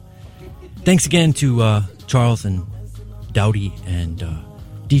Thanks again to Charles and Dowdy and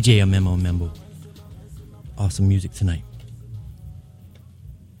DJ Amemo Membo. Awesome music tonight.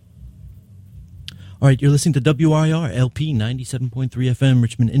 All right, you're listening to WRIR LP 97.3 FM,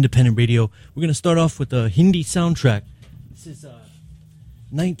 Richmond Independent Radio. We're going to start off with a Hindi soundtrack. This is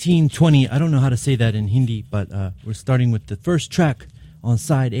 1920. I don't know how to say that in Hindi, but we're starting with the first track on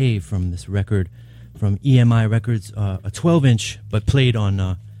side A from this record from EMI Records, a 12-inch, but played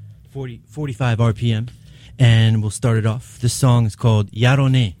on 45 RPM. And we'll start it off. This song is called Yaro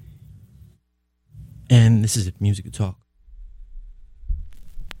Ne. And this is Music Talk.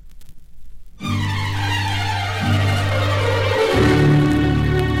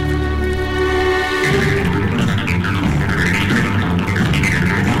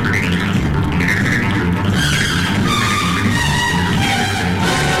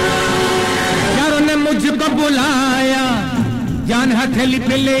 मुझको बुलाया जान हथेली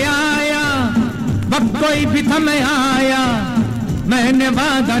पे ले आया वक्त कोई भी था मैं आया मैंने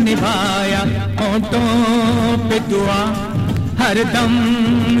वादा निभाया होठों पे दुआ हर दम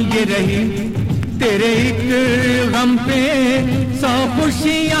ये रही तेरे एक गम पे 100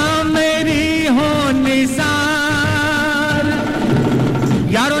 खुशियां मेरी हो निसार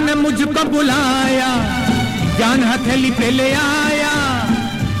यारों ने मुझको बुलाया जान हथेली पे ले आया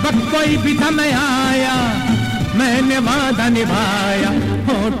वक्त कोई भी था मैं आया मैंने वादा निभाया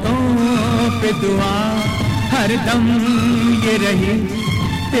होठों पे दुआ हर दम ये रही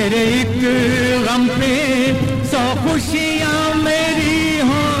तेरे एक गम पे 100 खुशियां मेरी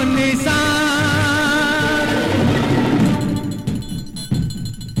हो निसार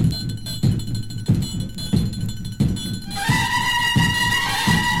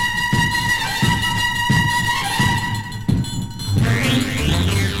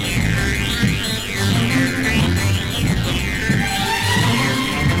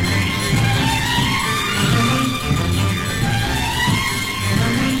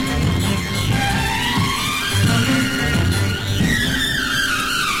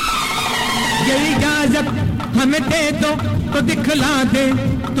हमें दे दो तो दिखला दे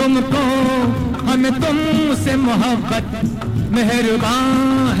तुमको हमें तुमसे मोहब्बत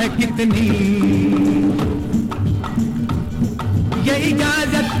मेहरबान है कितनी ये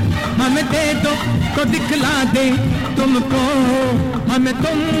इजाजत हमें दे दो तो दिखला दे तुमको हमें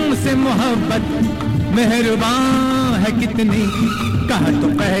तुमसे मोहब्बत मेहरबान है कितनी कहा तो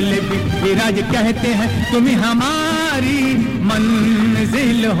पहले भी विराज कहते हैं तुम ही हमारी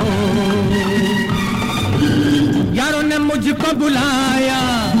मंजिल हो यारों ने मुझको बुलाया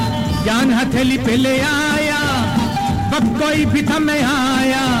जान हथेली पे ले आया वक्त कोई भी था मैं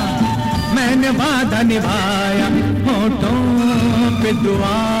आया मैंने वादा निभाया होठों पे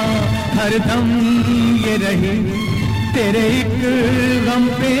दुआ हर दम ये रही तेरे एक गम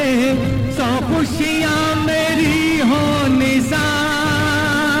पे 100 खुशियां मेरी हो निसार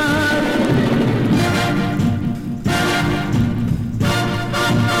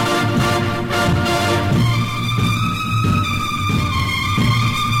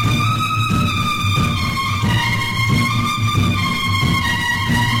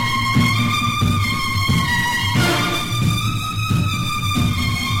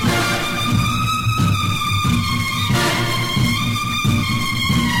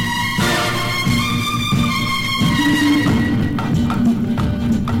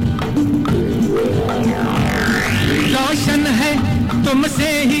तुमसे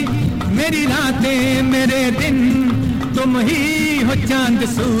ही मेरी रातें मेरे दिन तुम ही हो चांद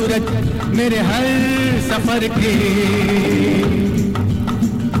सूरज मेरे हर सफर के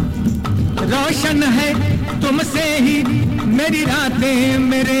रोशन है तुमसे ही मेरी रातें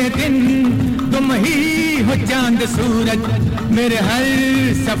मेरे दिन तुम ही हो चांद सूरज मेरे हर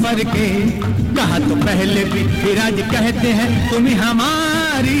सफर के कहा तो पहले भी विराज कहते हैं तुम ही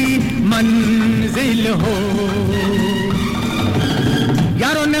हमारी मंजिल हो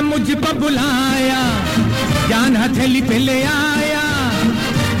यारों ने मुझको बुलाया जान हथेली पे ले आया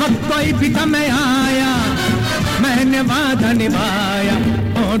वक्त कोई भी था मैं आया मैंने वादा निभाया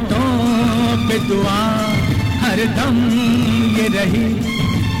होठों पे दुआ हर दम ये रही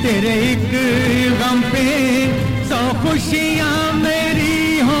तेरे एक गम पे 100 खुशियां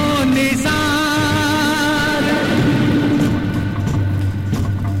मेरी हो निसार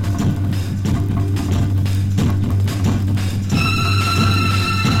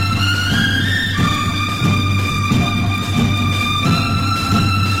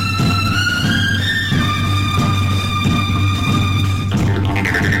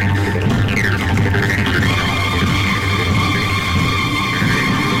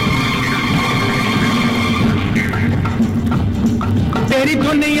तेरी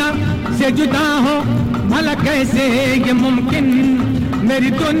दुनिया से जुदा हो भला कैसे ये मुमकिन मेरी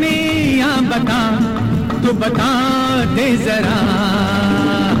दुनिया बता तू बता दे जरा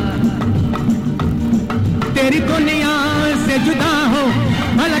तेरी दुनिया से जुदा हो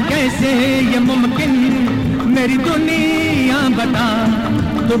भला कैसे ये मुमकिन मेरी दुनिया बता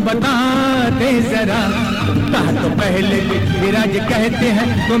तू बता दे जरा कहा तो पहले विराज कहते हैं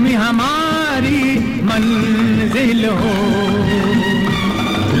तुम ही हमारी मंजिल हो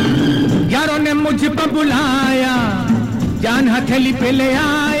यारों ने मुझको बुलाया जान हथेली पे ले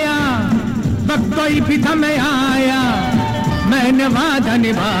आया वक्त कोई भी था मैं आया मैंने वादा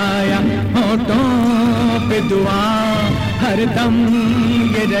निभाया होठों पे दुआ हरदम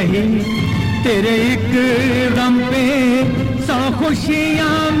ये रही तेरे एक गम पे 100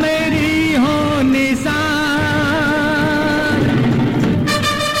 खुशियां मेरी हो निसार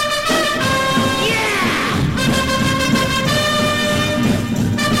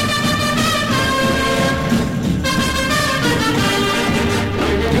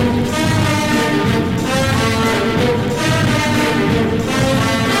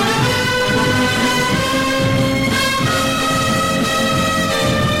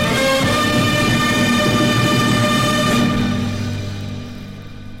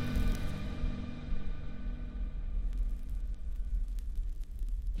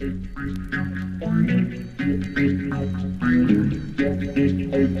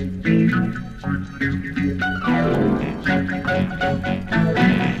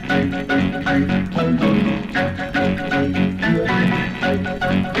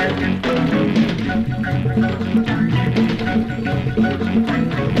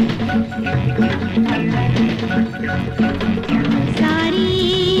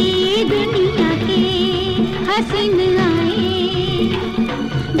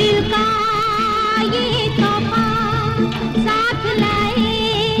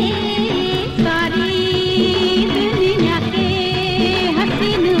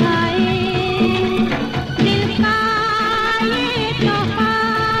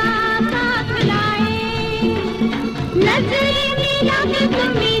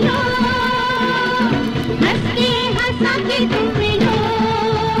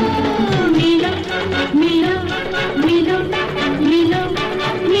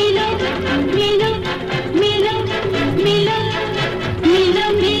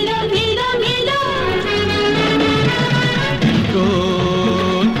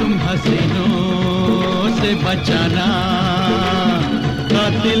बचाना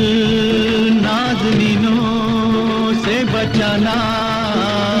कातिल नाज़नीनों से बचाना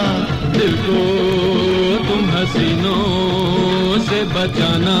दिल को तुम हसीनों से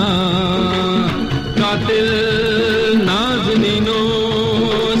बचाना कातिल नाज़नीनों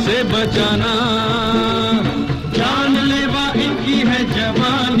से बचाना जानलेवा इनकी है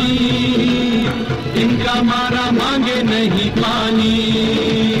जवानी इनका मारा मांगे नहीं पानी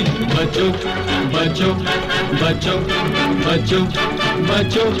बचो बचो बचो बचो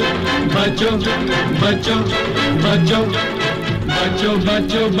बचो बचो बचो बचो बचो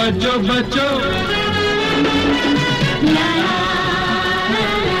बचो बचो बचो ला ला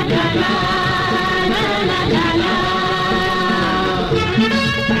ला ला ला ला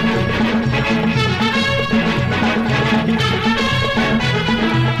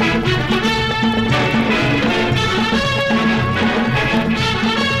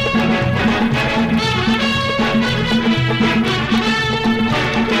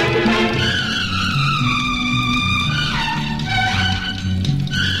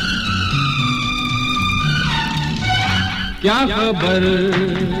क्या खबर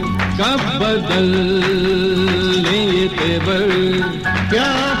कब बदल ये तेवर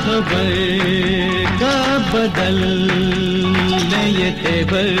क्या खबर कब बदल ये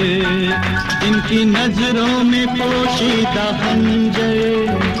तेवर इनकी नजरों में पोशीदा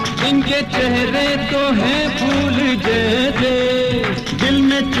खंजर इनके चेहरे तो हैं फूल जैसे दिल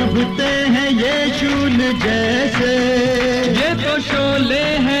में चुभते हैं ये शूल जैसे ये तो शोले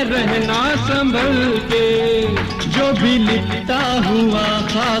हैं रहना संभल के जो भी लिखता हुआ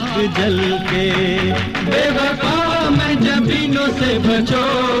खाक जल के बेवफा मैं जबीनों से बचो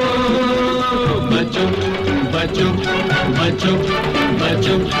बचो बचो बचो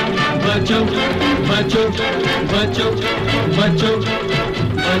बचो बचो बचो बचो बचो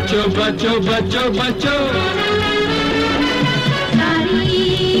बचो बचो बचो बचो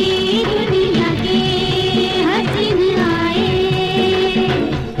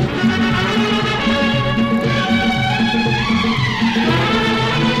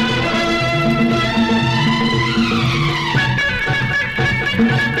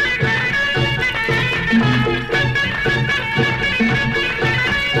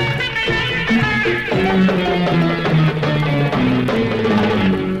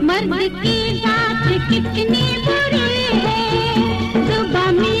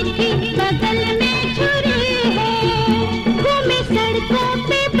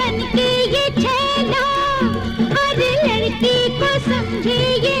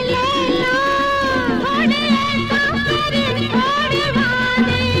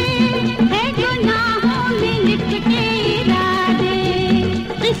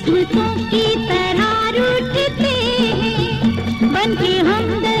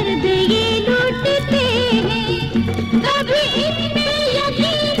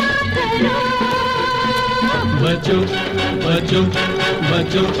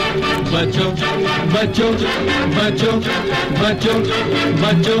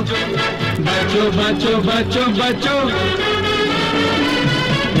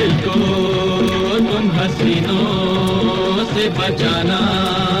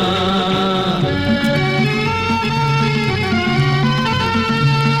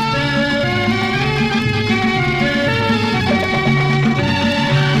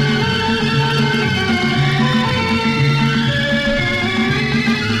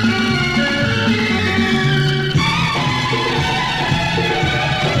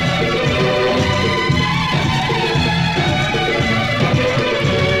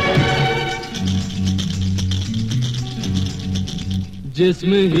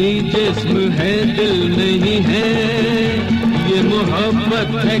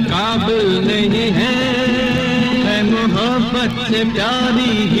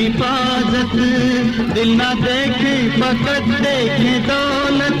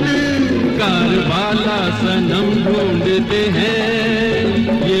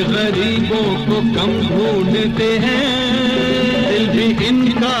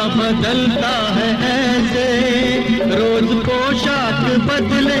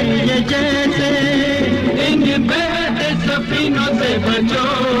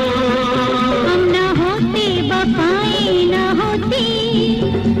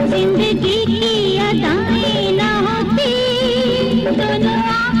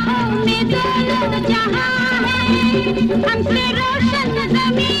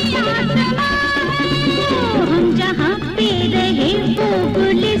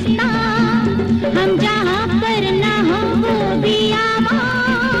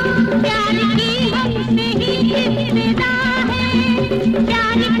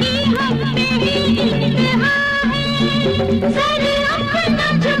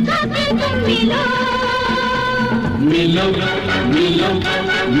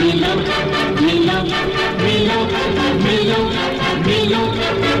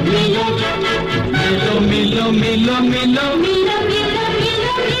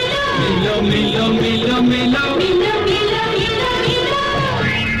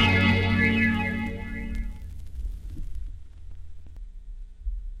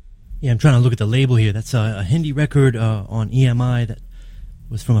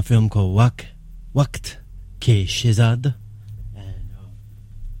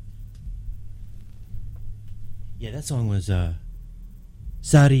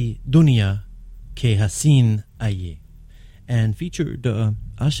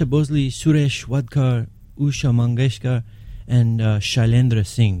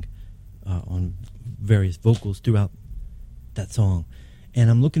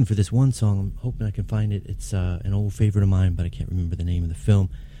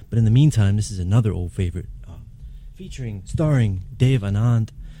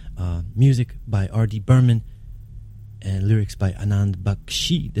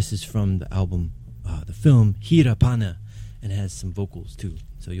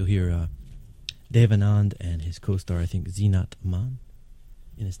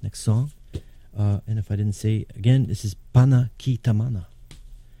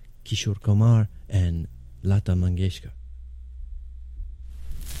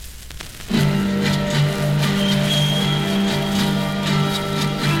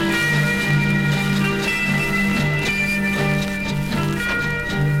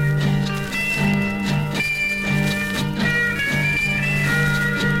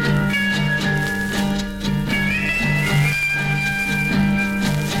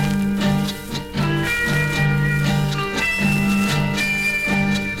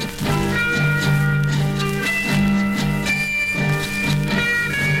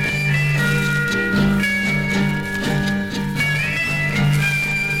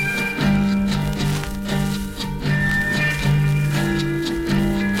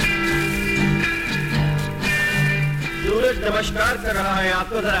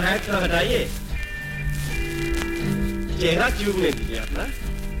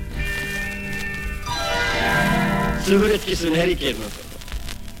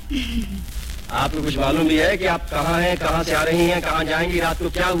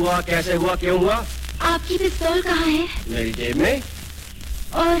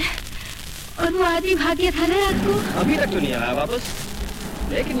और वो आदमी भाग गया था ना रात को? अभी तक तो नहीं आया वापस।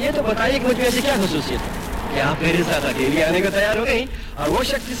 लेकिन ये तो बताइए कि मुझे ऐसी क्या खसूसियत है कि आप मेरे साथ अकेली आने को तैयार हो गई और वो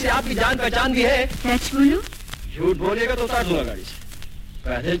शख्स जिसे आपकी जान पहचान भी है? सच बोलूं? झूठ बोलिएगा तो उतार दूंगा गाड़ी से।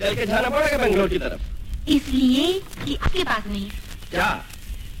 पैदल चल के जाना पड़ेगा बेंगलोर की तरफ। इसलिए कि आपके पास नहीं क्या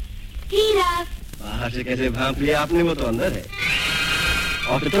हीरा? बाहर से कैसे भांप लिया आपने, वो तो अंदर है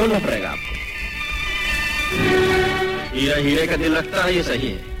और तो तोड़ना पड़ेगा आपको। हीरा हीरे का दिल रखता है, ये सही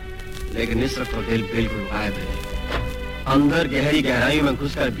है, लेकिन इस वक्त तो दिल बिल्कुल गायब है। अंदर गहरी गहराई में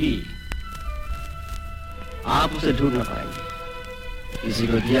घुसकर भी आप उसे ढूंढ न पाएंगे। किसी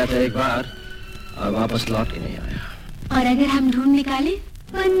को दिया था एक बार और वापस लौट के नहीं आया। और अगर हम ढूंढ निकाले?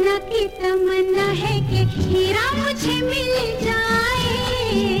 पन्ना की तमन्ना है कि हीरा मुझे मिल जाए,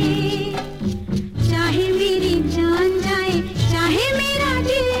 चाहे मेरी जान जाए, चाहे मेरा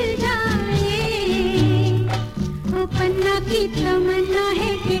दिल जाए। वो पन्ना की तमन्ना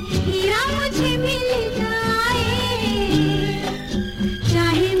है कि हीरा मुझे मिल जाए,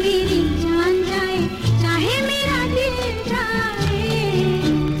 चाहे मेरी जान जाए, चाहे मेरा दिल जाए।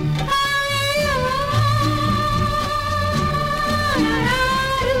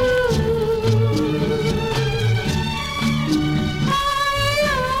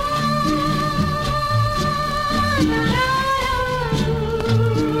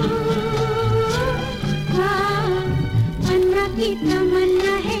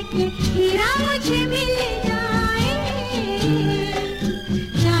 तमन्ना है कि हीरा मुझे मिल जाए,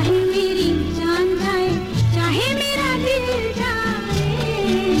 चाहे मेरी जान जाए, चाहे मेरा दिल जाए।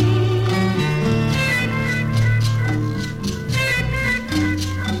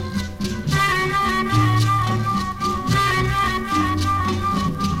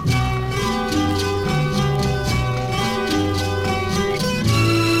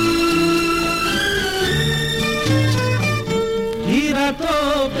 तो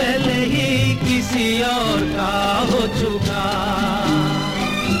पहले ही किसी और का हो चुका,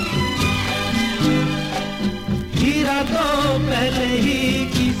 हीरा तो पहले ही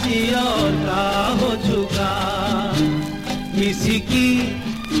किसी और का हो चुका। किसी की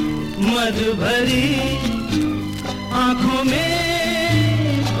मद भरी आंखों में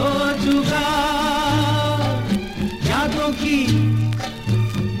हो चुका, यादों की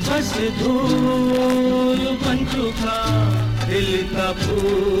बस धूल बन चुका दिल का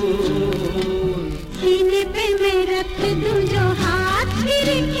फूल। सीने पे मैं रख दूं जो हाथ फिर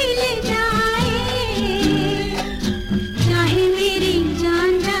खिल जाए, चाहे मेरी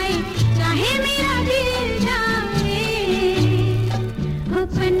जान जाए, चाहे मेरा दिल जाए। वो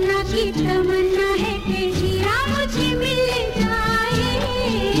पन्ना की तमन्ना है कि हीरा मुझे मिल जाए,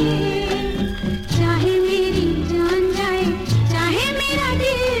 चाहे मेरी जान जाए, चाहे मेरा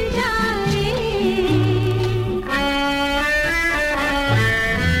दिल जाए।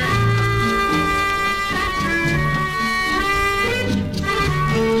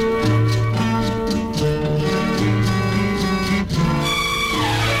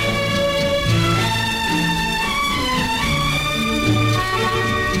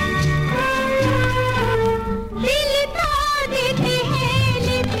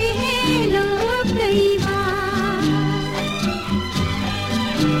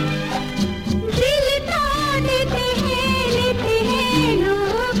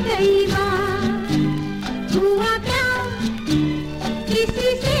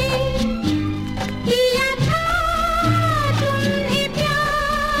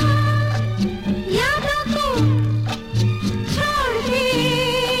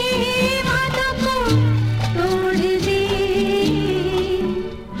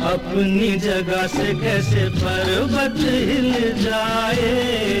 अपनी जगह से कैसे पर्वत हिल जाए,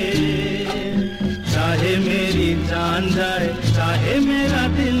 चाहे मेरी जान जाए, चाहे मेरा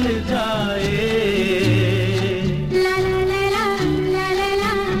दिल जाए। ला ला ला ला ला ला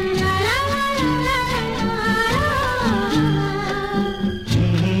ला ला ला ला ला।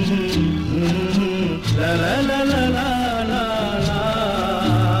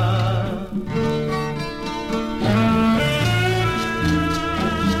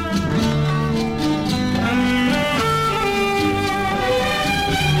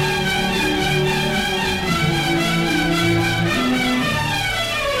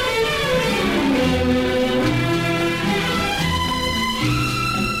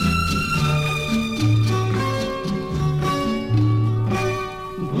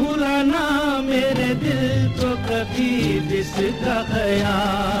 जिसका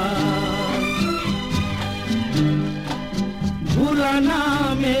ख्याल भूलाना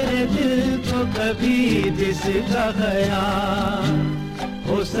मेरे दिल को कभी, जिसका ख्याल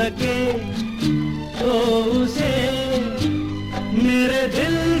हो सके तो उसे मेरे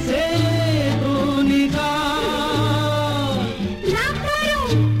दिल से तू निकाल। ना करूं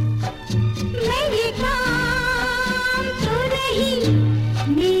मैं ये काम तो नहीं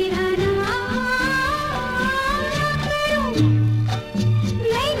मेरा नाम। ना करूं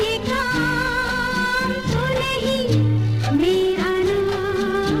मैं ये काम तो नहीं मेरा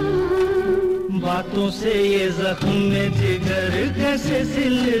नाम। बातों से ये जख्म में जिगर कैसे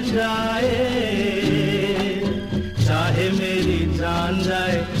सिल जाए, चाहे मेरी जान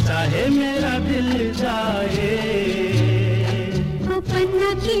जाए चाहे मेरा दिल जाए। वो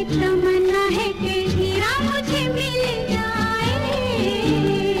पन्ना की तमन्ना है कि हीरा मुझे मिल जाए,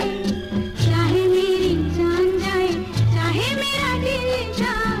 चाहे मेरी जान जाए चाहे मेरा दिल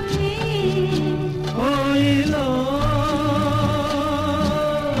जाए। ओए लो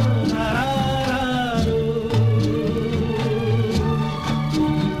नारारू,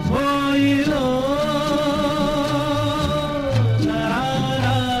 ओए लो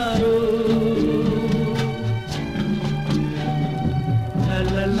नारारू, ला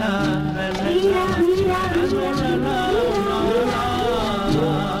ला ला ला हीरा हीरा ला ला ला ला ला ला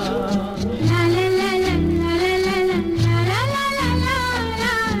ला ला ला ला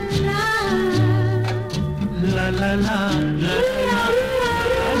ला ला ला ला ला। la la la la la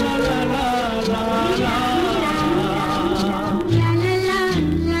la la la la.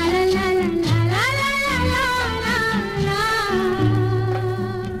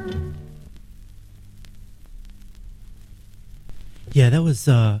 Yeah, that was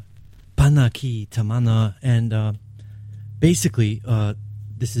Panaki Tamana, and basically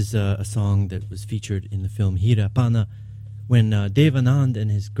this is a song that was featured in the film Hira Pana, when Devanand and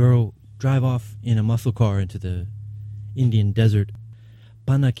his girl drive off in a muscle car into the Indian desert.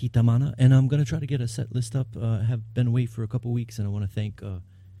 Panaki Tamana, and I'm going to try to get a set list up. I have been away for a couple weeks, and I want to thank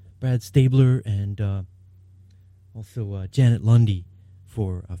Brad Stabler and also Janet Lundy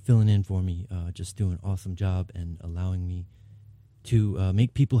for filling in for me, just doing an awesome job and allowing me to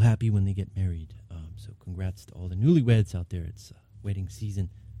make people happy when they get married. So congrats to all the newlyweds out there. It's wedding season.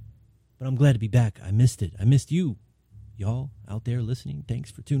 But I'm glad to be back. I missed it. I missed you, y'all out there listening.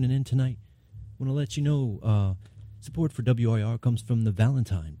 Thanks for tuning in tonight. I want to let you know support for WIR comes from The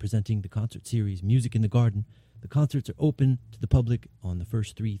Valentine, presenting the concert series Music in the Garden. The concerts are open to the public on the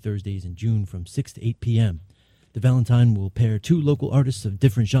first 3 Thursdays in June from 6 to 8 p.m. The Valentine will pair 2 local artists of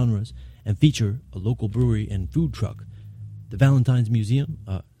different genres and feature a local brewery and food truck. The Valentine's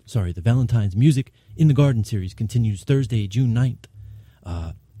Music in the Garden series continues Thursday, June 9th,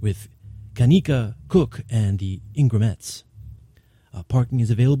 with Kanika Cook and the Ingramettes. Parking is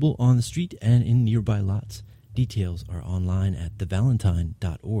available on the street and in nearby lots. Details are online at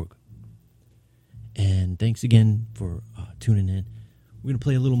thevalentine.org. And thanks again for tuning in. We're going to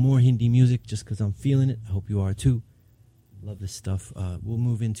play a little more Hindi music just because I'm feeling it. I hope you are too. Love this stuff. We'll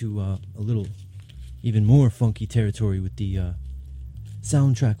move into a little even more funky territory with the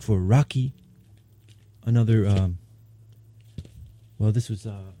soundtrack for Rocky. Another, this is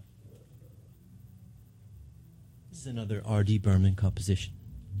another R.D. Burman composition.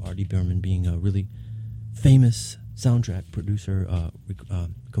 R.D. Burman being a really famous soundtrack producer,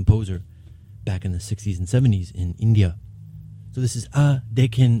 composer back in the 60s and 70s in India. So this is A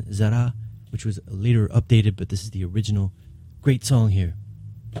Dekhin Zara, which was later updated, but this is the original. Great song here.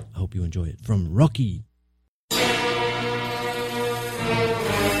 I hope you enjoy it. From Rocky.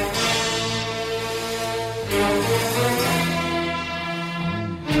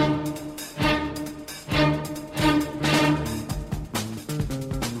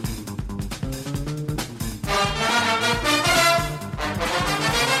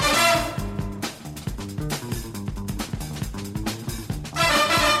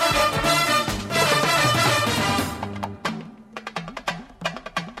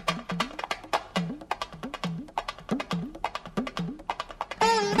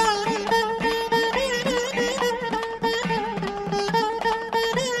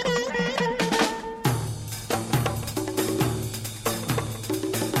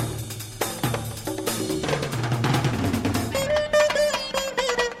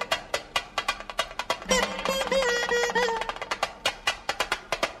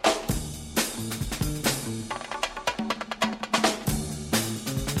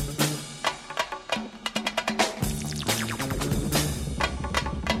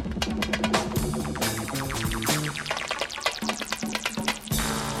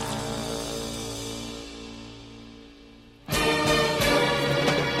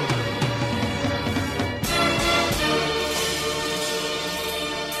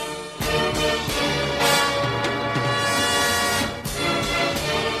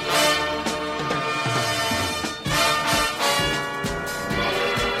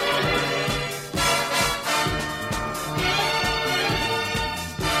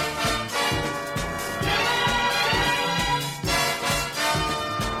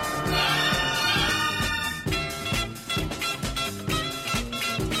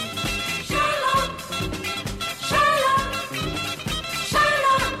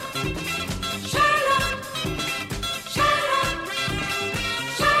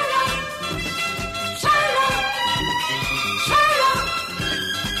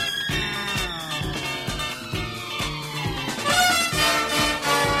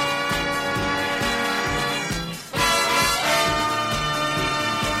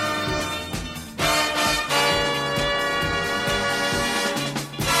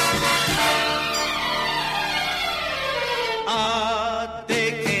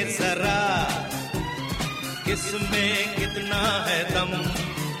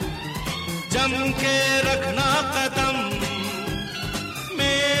 जम के रखना कदम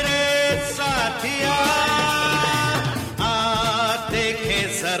मेरे साथिया, आ देखे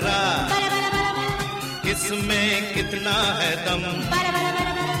जरा किसमें कितना है दम,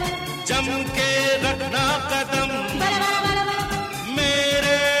 जम के रखना कदम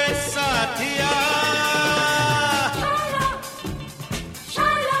मेरे साथिया।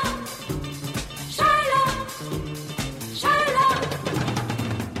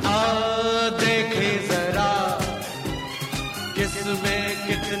 देखे जरा किसमें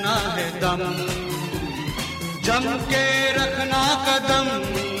कितना है दम, जम के रखना कदम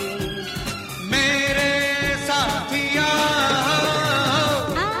मेरे साथिया।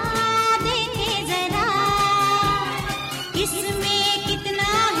 देखे जरा किसमें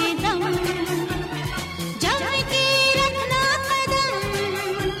कितना है दम, जम के रखना कदम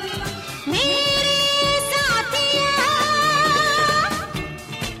मेरे साथिया।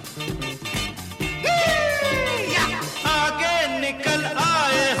 आगे निकल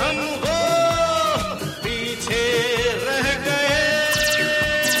आए हम हो, पीछे रह गए,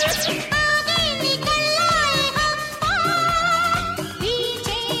 आगे निकल आए हम हो,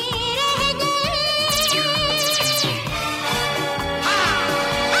 पीछे रह गए।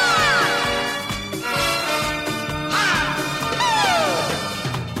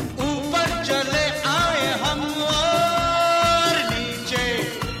 ऊपर चले आए हम और नीचे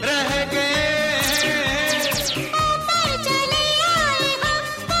रह गए, ऊपर चले आए हम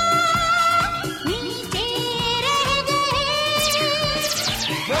हो, नीचे रह गए।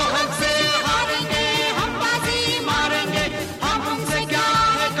 वो हमसे हारेंगे हम बाजी मारेंगे, हम उनसे क्या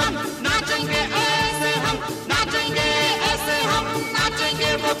है कम, नाचेंगे ऐसे हम, नाचेंगे ऐसे हम,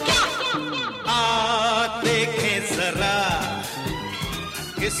 नाचेंगे वो क्या। आ देखे जरा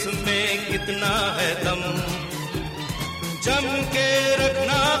किसमें कितना है दम, जम के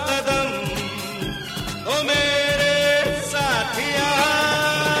रखना कदम ओ मेरे साथिया।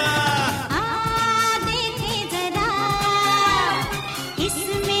 देखे जरा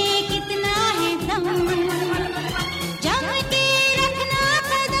इसमें कितना है दम, जम के रखना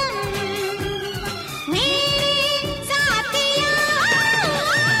कदम मेरे साथिया।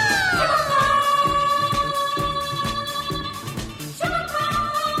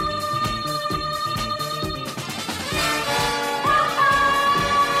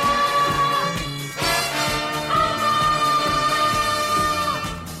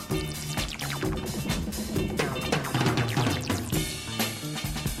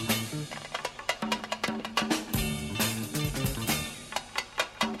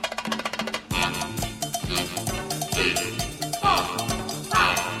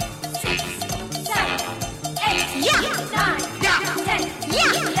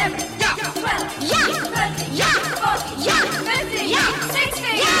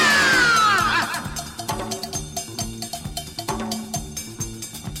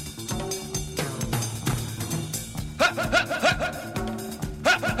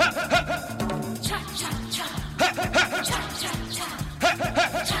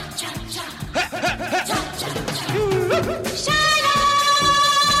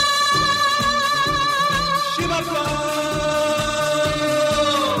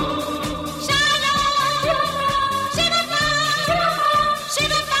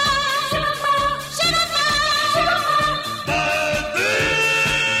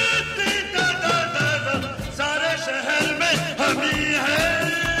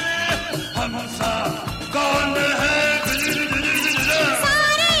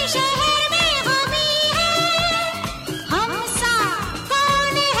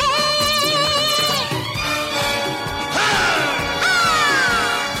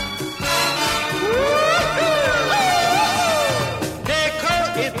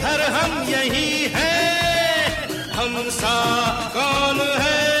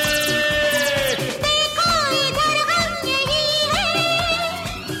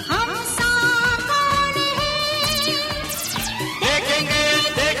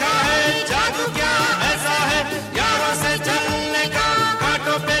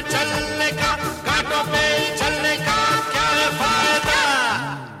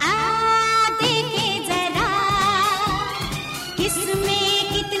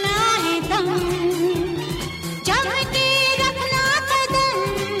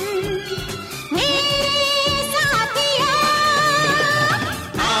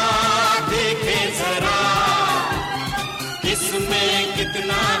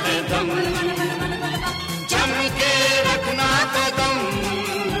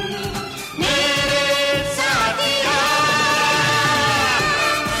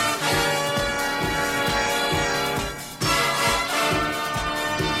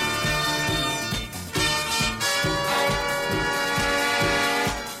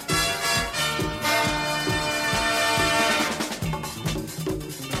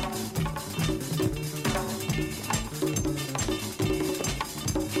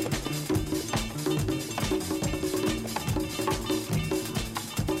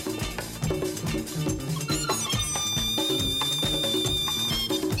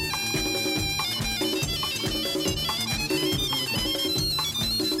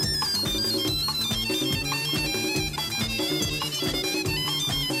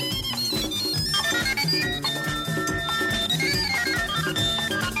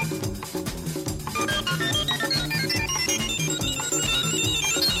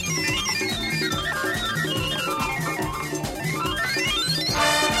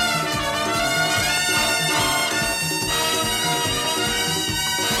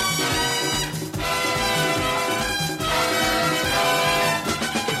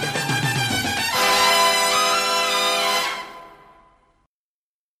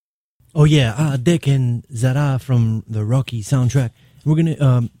 Oh yeah, Dek and Zara from the Rocky soundtrack. We're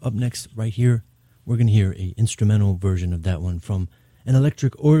gonna up next right here. We're gonna hear a instrumental version of that one from an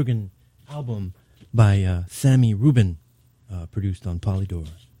electric organ album by Sammy Rubin, produced on Polydor.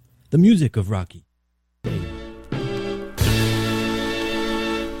 The music of Rocky.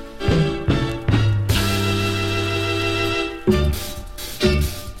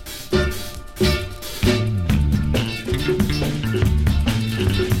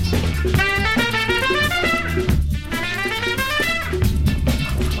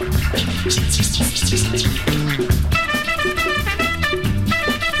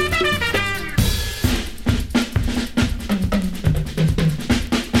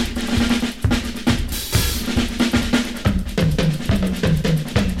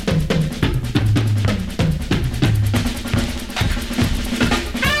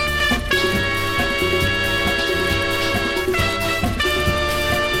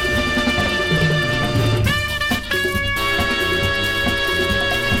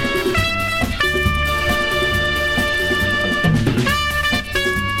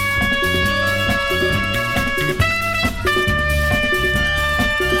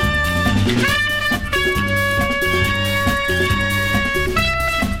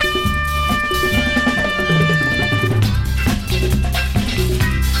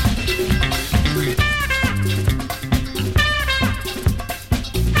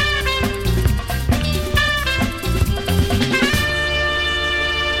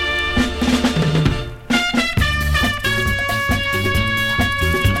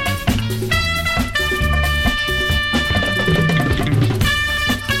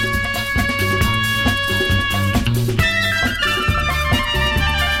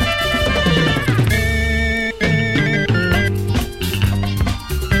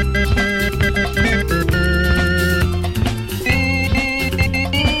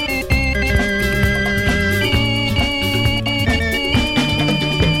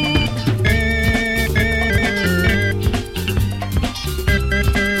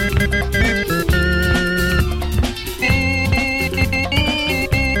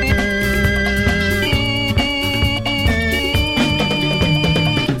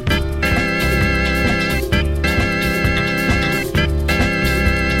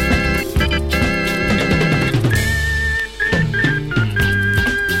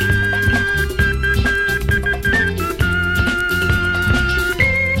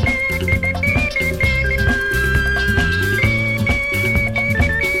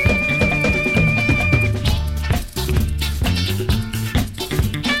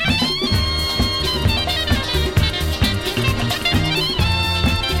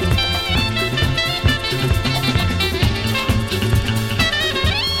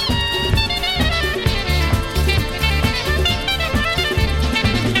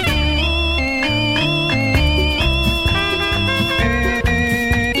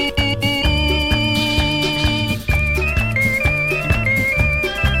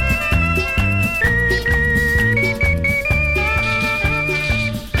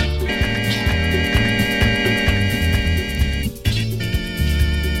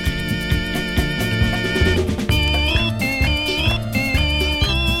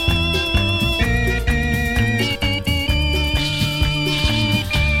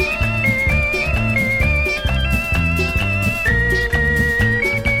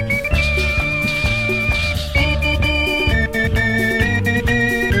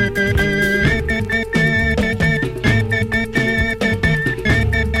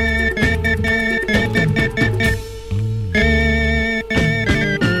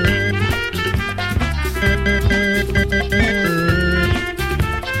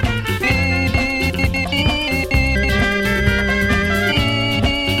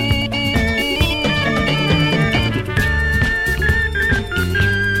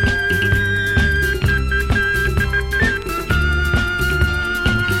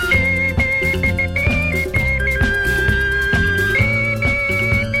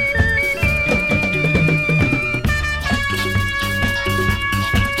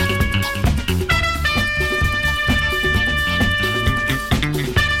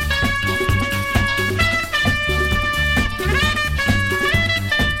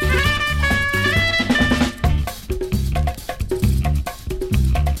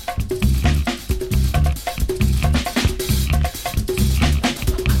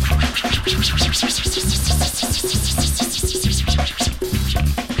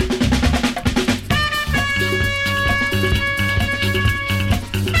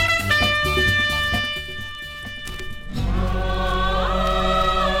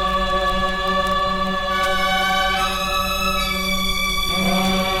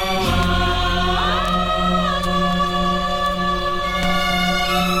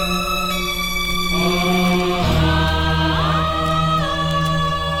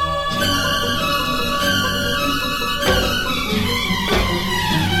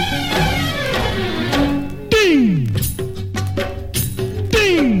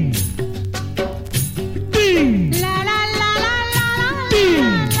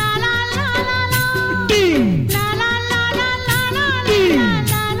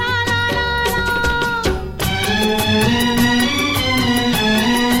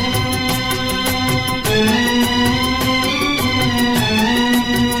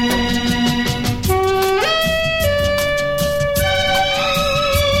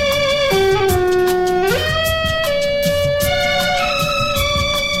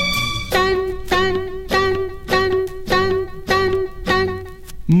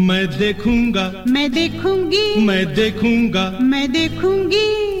 देखूंगा मैं देखूंगी मैं देखूंगा मैं देखूंगी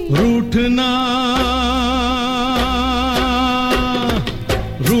रूठना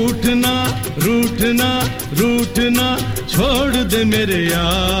रूठना रूठना रूठना छोड़ दे मेरे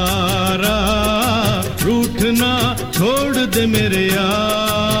यारा रूठना छोड़ दे मेरे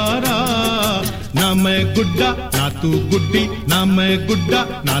यारा ना मैं गुड्डा ना तू गुड्डी ना मैं गुड्डा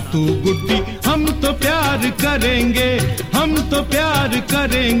ना तू गुड्डी हम तो प्यार करेंगे हम तो प्यार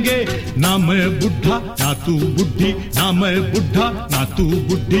करेंगे ना मैं बुढ़ा ना तू बुढ़ी ना मैं बुढ़ा ना तू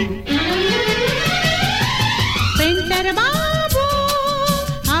बुढ़ी पेंटर बाबू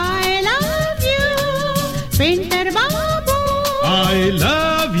आई लव यू पेंटर बाबू I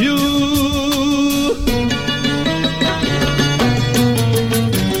love you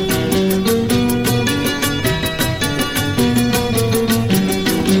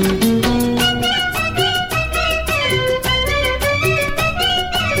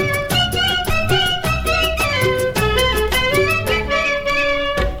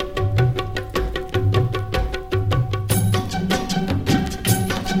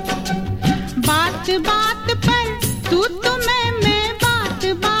बात बात पर तू तो मैं बात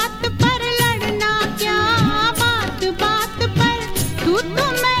बात पर लड़ना क्या बात बात पर तू तो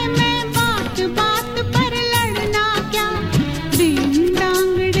मैं बात बात पर लड़ना क्या डिंग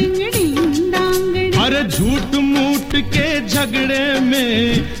डांग डिंग अरे झूठ मूठ के झगड़े में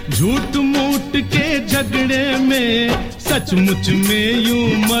झूठ मूठ के झगड़े में सचमुच में यूं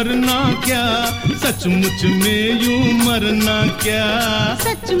मरना क्या सचमुच में यूं मरना क्या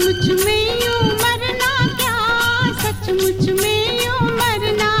सचमुच में यूं मरना क्या सचमुच में यूं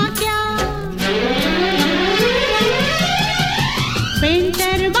मरना क्या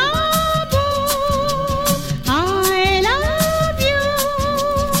पेंटर बाबू आई लव यू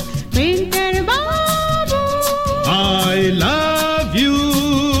पेंटर बाबू I love you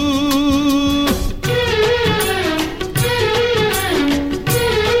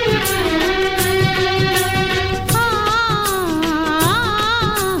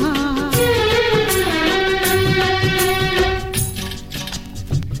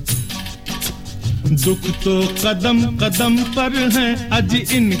दुख तो कदम कदम पर है अज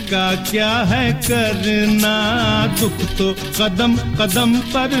इनका क्या है करना दुख तो कदम कदम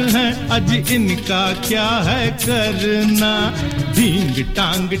पर है अज इनका क्या है करना डींग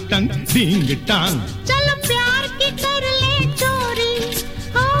टांग टंग डींग टांग चलो प्यार की कर ले चोरी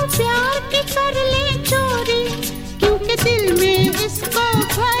हाँ प्यार की कर ले चोरी क्योंकि दिल में इसको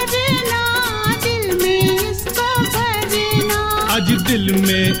भरना दिल में इसको भरना आज दिल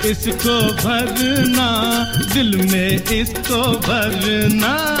में इसको भरना दिल में इसको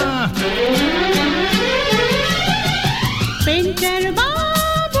भरना पेंटर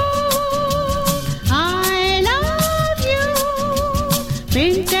बाबू आई लव यू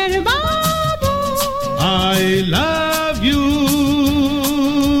पेंटर बाबू I love you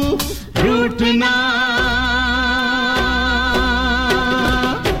रूठना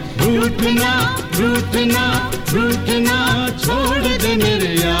रूठना रूठना रूठना छोड़ दे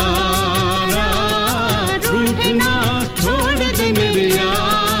मेरे यारा रूठना छोड़ दे मेरे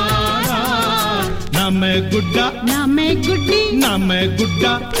यारा ना मैं गुड्डा ना मैं गुड्डी ना मैं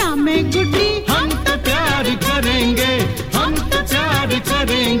गुड्डा ना मैं गुड्डी हम तो प्यार करेंगे हम तो प्यार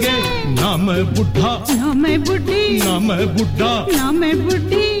करेंगे ना मैं बुढ़ा ना मैं बुड्ढी ना मैं बुढ़ा ना मैं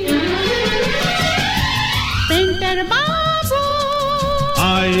बुड्ढी पेंटर बाबू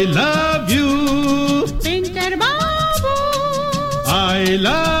I love you पेंटर बाबू I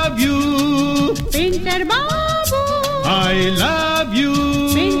love you पेंटर बाबू I love you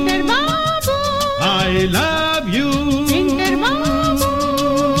पेंटर बाबू I love you painter Babu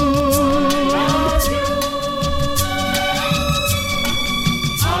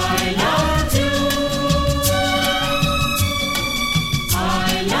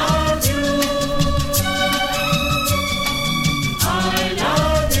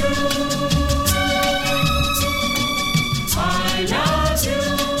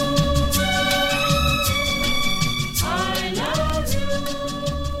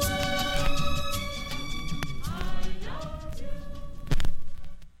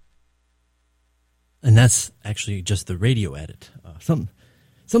And that's actually just the radio edit.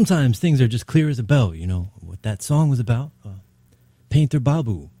 Sometimes things are just clear as a bell, you know, what that song was about. Painter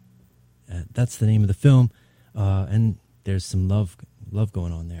Babu. That's the name of the film. And there's some love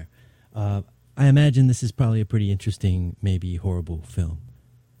going on there. I imagine this is probably a pretty interesting, maybe horrible film.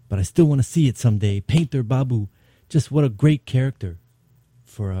 But I still want to see it someday. Painter Babu. Just what a great character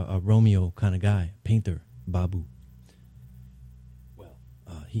for a Romeo kind of guy. Painter Babu.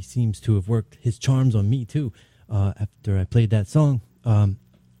 He seems to have worked his charms on me, too, after I played that song.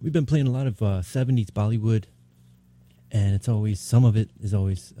 we've been playing a lot of 70s Bollywood, and it's always, some of it is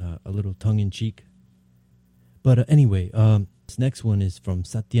always a little tongue-in-cheek. But anyway, this next one is from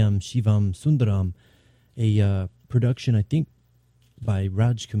Satyam Shivam Sundaram, a production, I think, by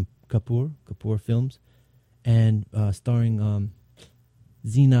Raj Kapoor Films, and starring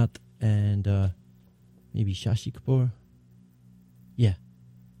Zeenat and maybe Shashi Kapoor. Yeah.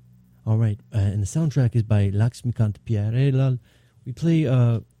 All right. And the soundtrack is by Laxmikant Pyarelal. We play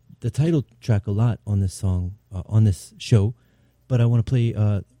the title track a lot on this song, on this show, but I want to play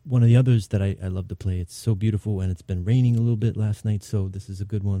one of the others that I love to play. It's so beautiful, and it's been raining a little bit last night, so this is a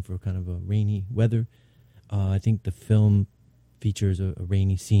good one for kind of a rainy weather. I think the film features a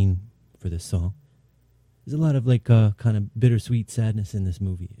rainy scene for this song. There's a lot of like kind of bittersweet sadness in this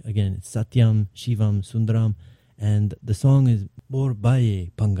movie. Again, it's Satyam Shivam Sundaram, and the song is Bor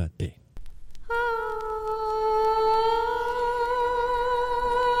Baye Pangate.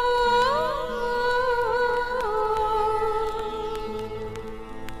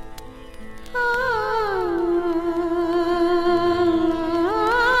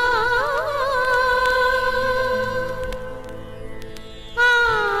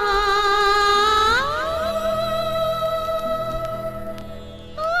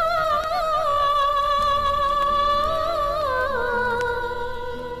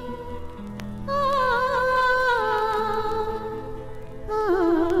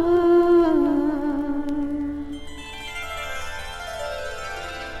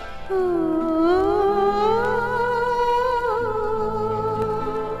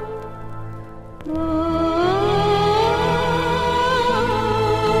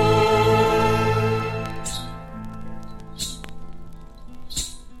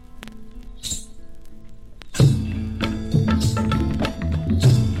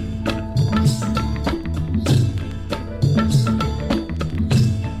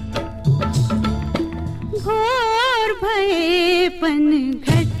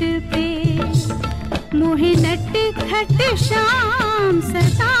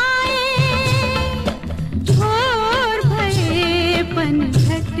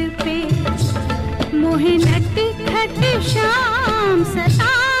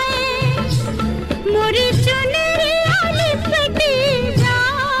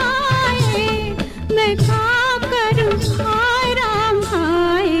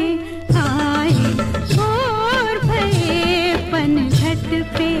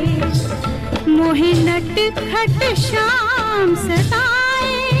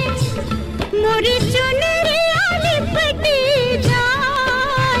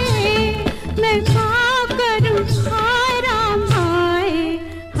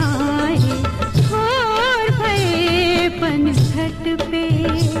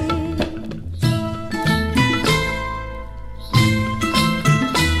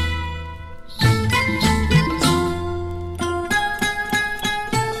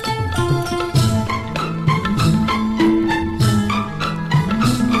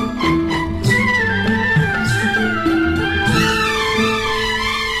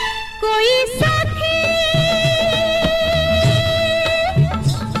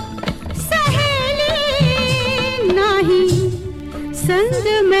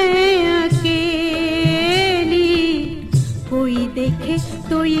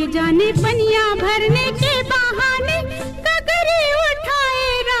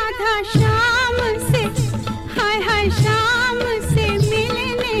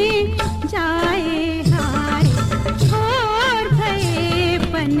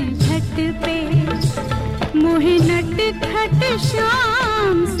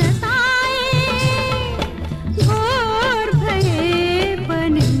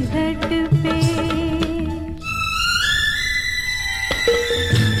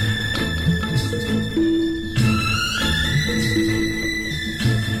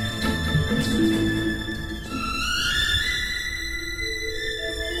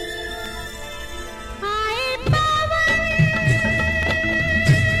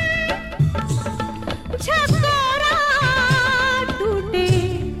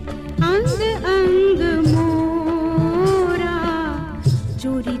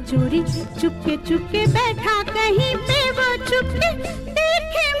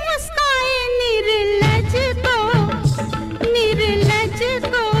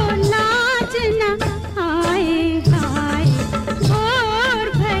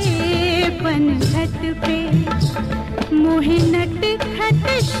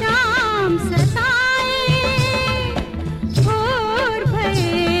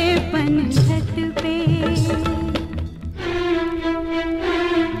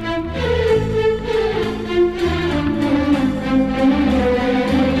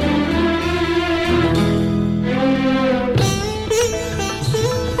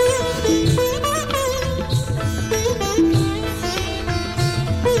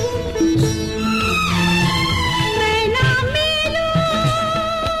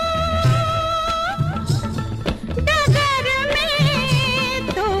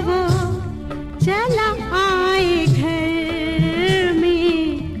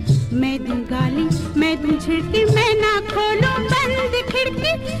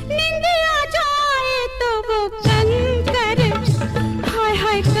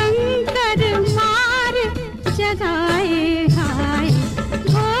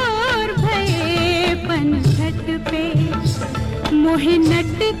 मोहे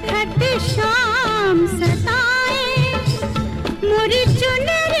नट खट शाम सताए मोरी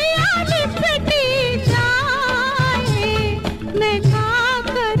चुनरिया लिपटी जाए मैं क्या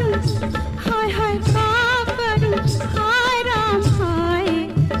करूं हाय हाय क्या करूं हाय राम हाय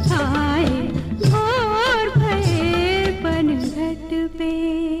हाय भोर भये बनघट पे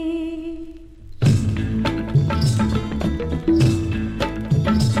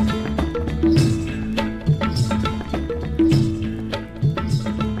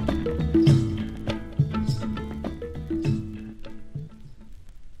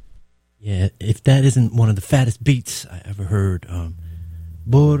If that isn't one of the fattest beats I ever heard,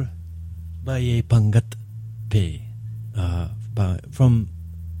 Bor Baye Pangat Pe, from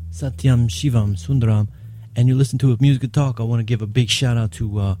Satyam Shivam Sundaram, and you listen to a Music Talk. I want to give a big shout out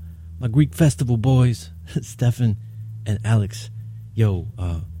to my Greek Festival boys, Stefan and Alex. Yo,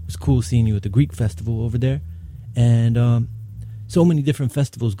 it was cool seeing you at the Greek Festival over there, and so many different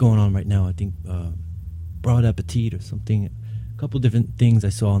festivals going on right now. I think Broad Appetit or something, a couple different things I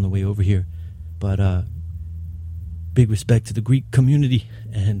saw on the way over here. But big respect to the Greek community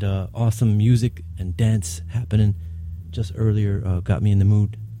and awesome music and dance happening just earlier got me in the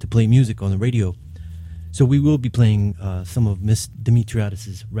mood to play music on the radio. So we will be playing some of Miss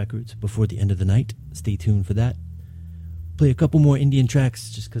Dimitriadis' records before the end of the night. Stay tuned for that. Play a couple more Indian tracks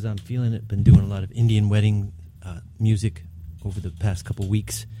just because I'm feeling it. Been doing a lot of Indian wedding music over the past couple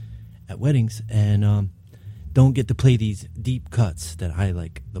weeks at weddings, and don't get to play these deep cuts that I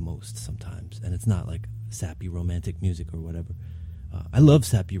like the most sometimes. And it's not like sappy romantic music or whatever. I love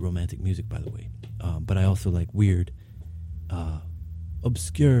sappy romantic music, by the way. But I also like weird,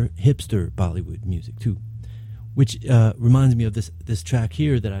 obscure, hipster Bollywood music, too. Which reminds me of this track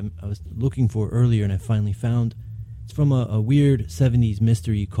here that I was looking for earlier and I finally found. It's from a weird 70s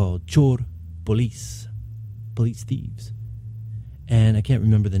mystery called Chor Police. Police Thieves. And I can't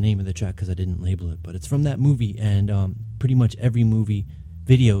remember the name of the track because I didn't label it, but it's from that movie, and pretty much every movie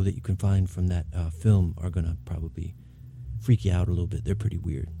video that you can find from that film are going to probably freak you out a little bit. They're pretty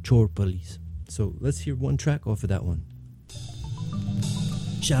weird. Chor Police. So let's hear one track off of that one.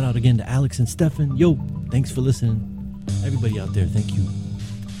 Shout out again to Alex and Stefan. Yo, thanks for listening. Everybody out there, thank you.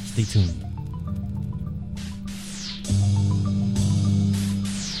 Stay tuned.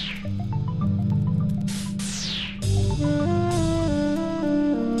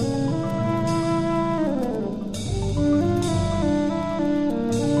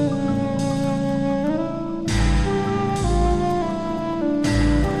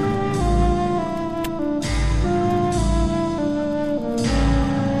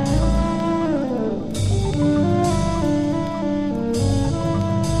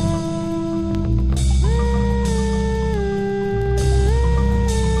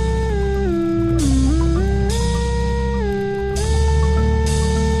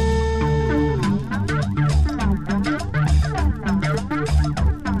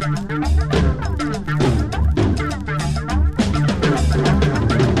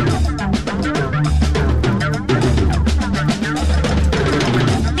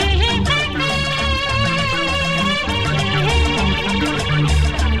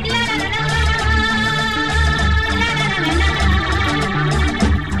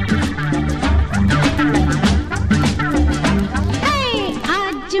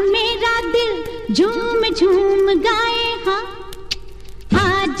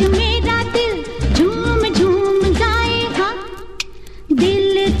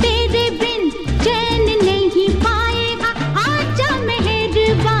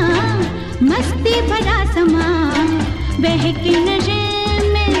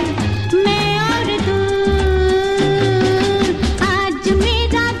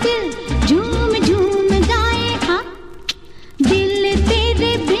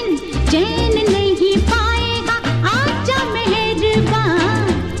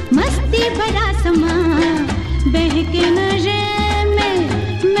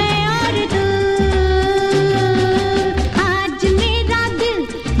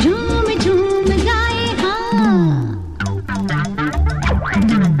 हाँ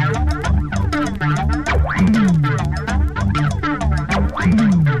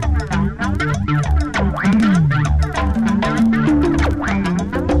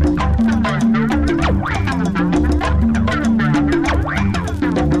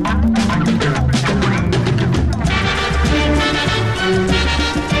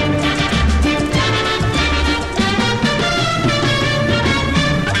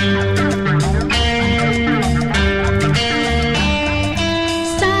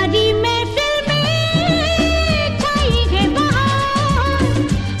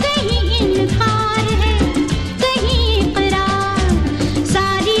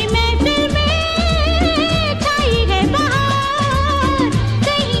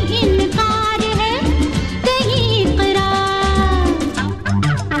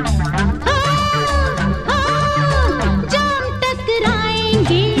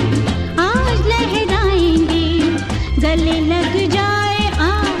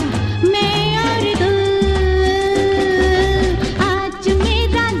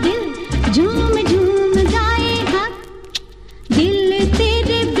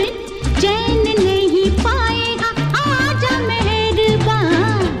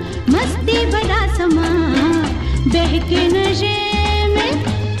बहके नशे में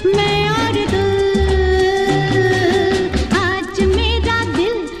मैं और तू आज मेरा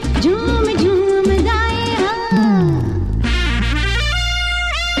दिल झूम झूम गाए हाँ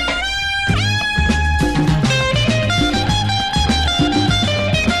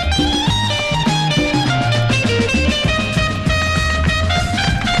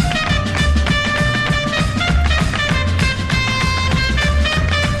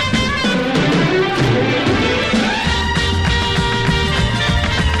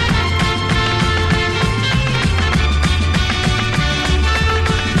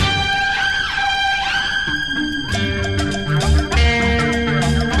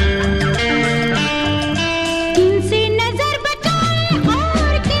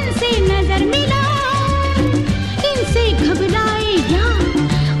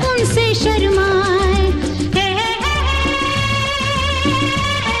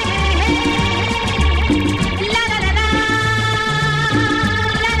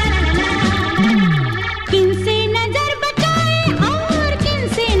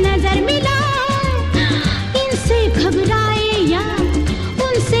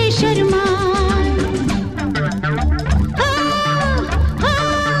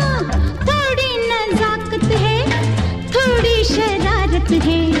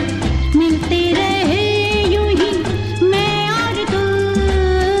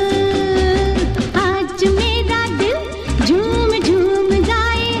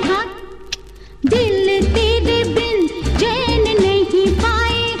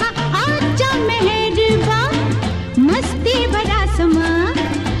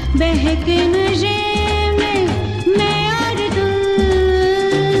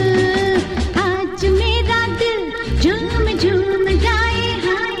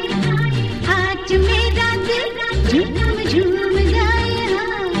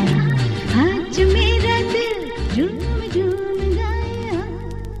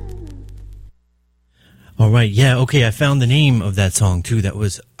Okay, I found the name of that song too. That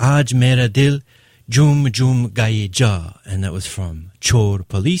was Aaj Mera Dil Jhoom Jhoom Gaye Ja, and that was from Chor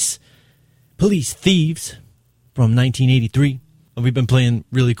Police Thieves from 1983. We've been playing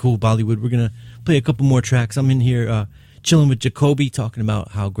really cool Bollywood. We're gonna play a couple more tracks. I'm in here chilling with Jacoby, talking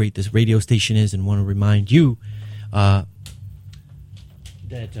about how great this radio station is, and want to remind you that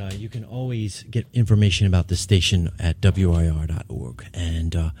you can always get information about this station at WIR.org.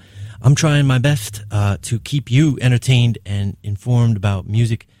 And I'm trying my best to keep you entertained and informed about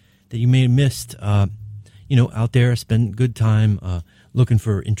music that you may have missed. Out there, spend good time looking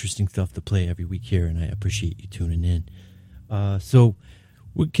for interesting stuff to play every week here, and I appreciate you tuning in. So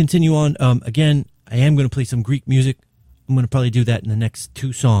we'll continue on. Again, I am going to play some Greek music. I'm going to probably do that in the next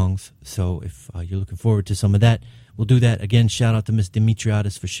 2 songs. So if you're looking forward to some of that, we'll do that. Again, shout out to Miss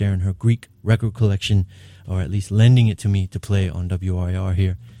Dimitriadis for sharing her Greek record collection, or at least lending it to me to play on WIR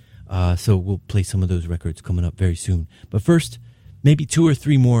here. So we'll play some of those records coming up very soon. But first, maybe 2 or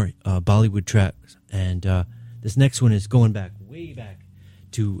 3 more Bollywood tracks. And this next one is going back, way back,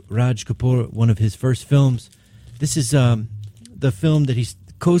 to Raj Kapoor, one of his first films. This is the film that he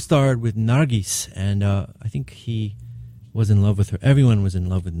co-starred with Nargis. And I think he was in love with her. Everyone was in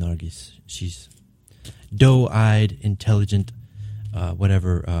love with Nargis. She's doe-eyed, intelligent,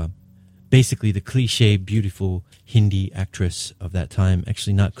 basically the cliche, beautiful Hindi actress of that time.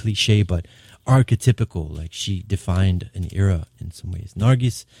 Actually, not cliche, but archetypical. Like, she defined an era in some ways.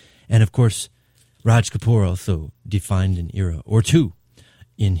 Nargis, and of course, Raj Kapoor also defined an era or two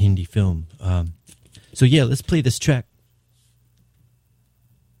in Hindi film. So yeah, let's play this track.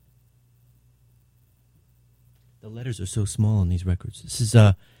 The letters are so small on these records. This is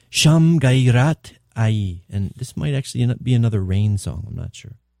Sham Gai Raat Aayi, and this might actually be another Rain song. I'm not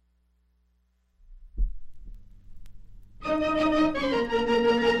sure.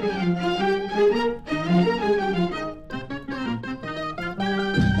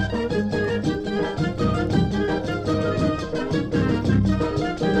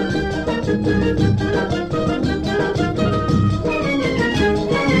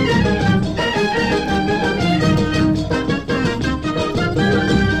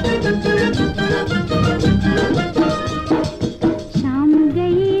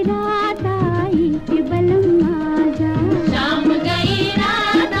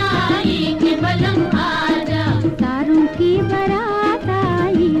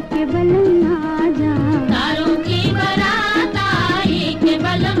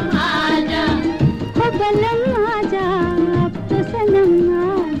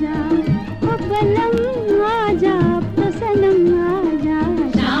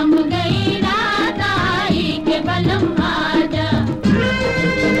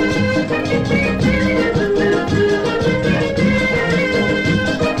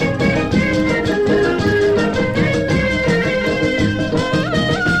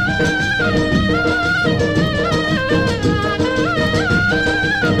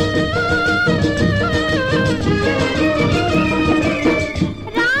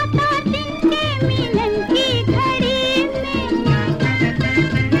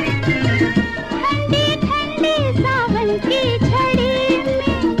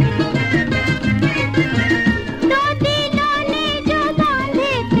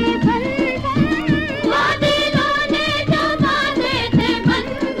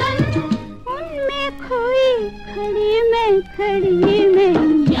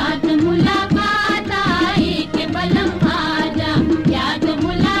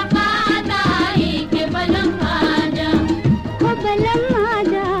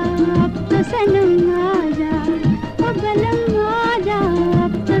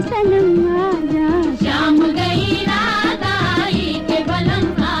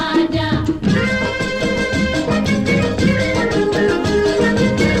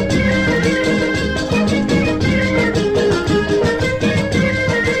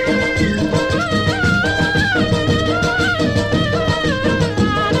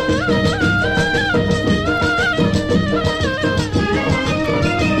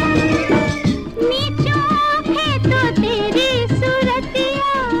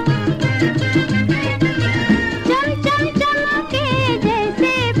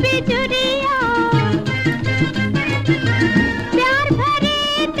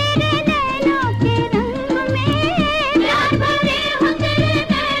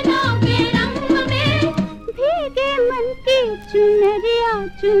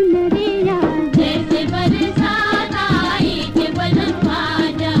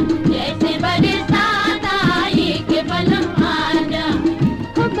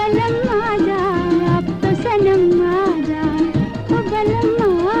 बलम आजा अब तो सनम आजा ओ बलम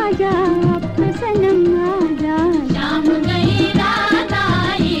आजा अब तो सनम आजा शाम गई रात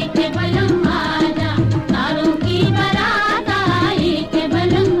आई के बलम आजा तारों की बारात आई के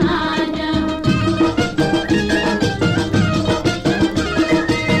बलम आजा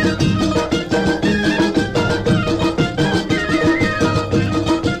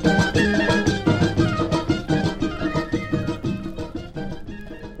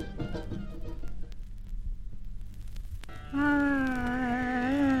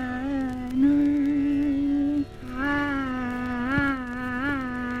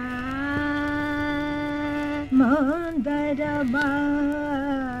मंदर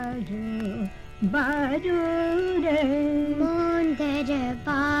बाजू बाजू रे मंदर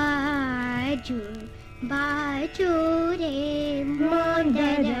बाजू बाजू रे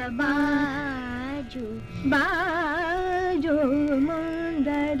मंदर बाजू बाजू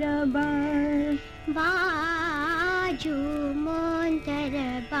मंदर बाजू मंदर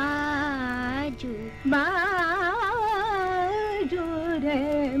बाजू बाजू रे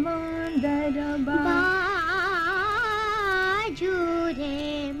मंदर बाजू रे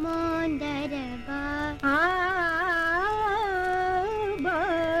मंदर बाजू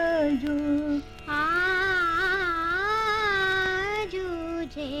आजू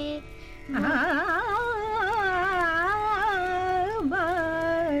रे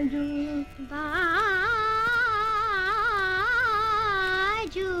बाजू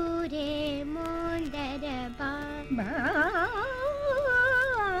बाजू रे मंदर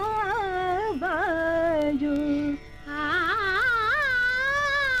बाजू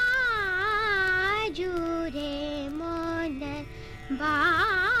आजू रे मंदर बाजू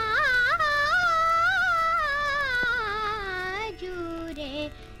रे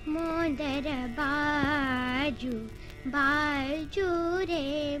मंदर बाजू बाजू रे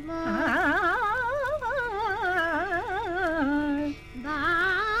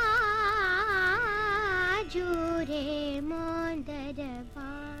बाजू रे मंदर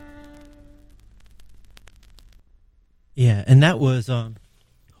Yeah, and that was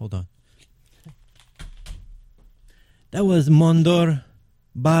hold on. That was Mondor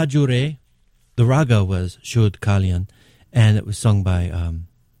Bajure. The raga was Shod Kalyan, and it was sung by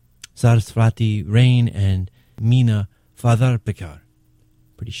Saraswati Rain and Meena Fadarpekar.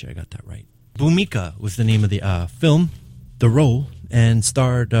 Pretty sure I got that right. Bhumika was the name of the film, the role, and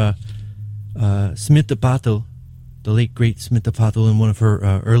starred Smita Patil, the late great Smita Patil, in one of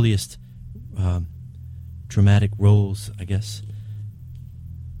her earliest dramatic roles, I guess.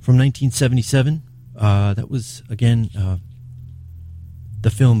 From 1977, that was, again, the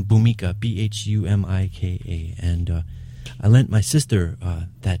film Bhumika, Bhumika, and I lent my sister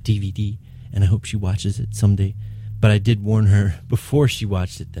that DVD, and I hope she watches it someday, but I did warn her before she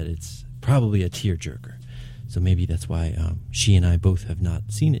watched it that it's probably a tearjerker, so maybe that's why she and I both have not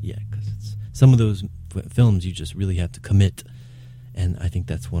seen it yet, because it's some of those films you just really have to commit, and I think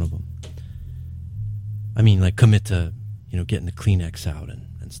that's one of them. I mean, like, commit to, getting the Kleenex out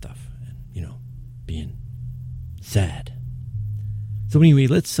and stuff, and, being sad. So anyway,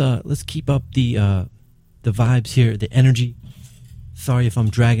 let's keep up the vibes here, the energy. Sorry if I'm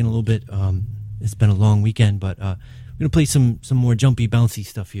dragging a little bit. It's been a long weekend, but we're gonna play some more jumpy, bouncy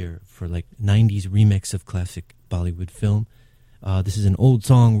stuff here for like 90s remix of classic Bollywood film. This is an old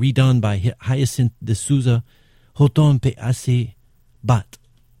song redone by Hyacinth D'Souza, Hoton Pe Ase Bat.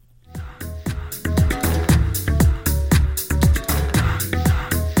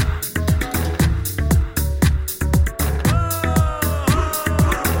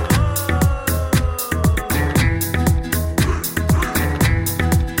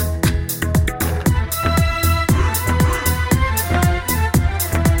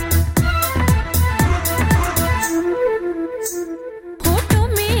 होठों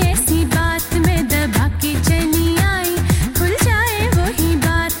में ऐसी बात में दबा के चली आई, खुल जाए वही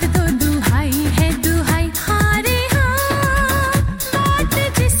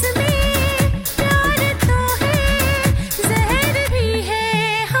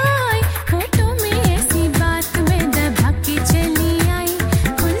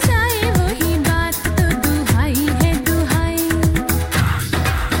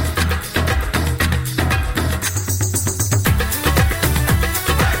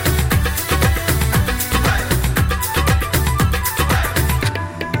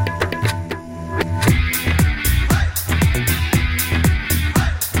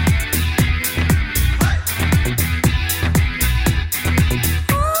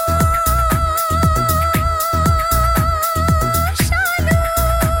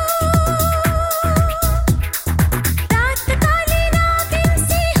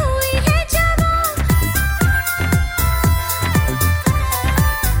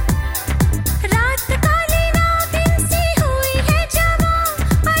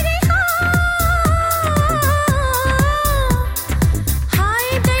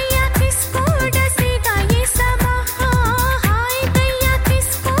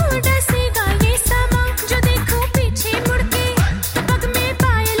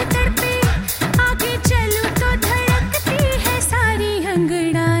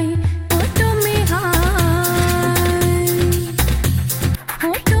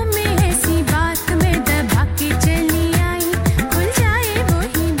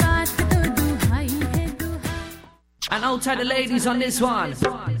the ladies on this one.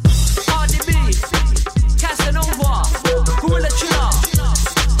 RDB, Casanova, Gorilla Chiller.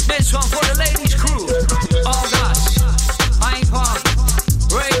 This one for the ladies crew. August, Icon,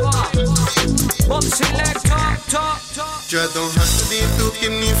 Ray-Wan, Bob Selector, top. ਜਦੋਂ ਹੱਸਦੀ ਤੂੰ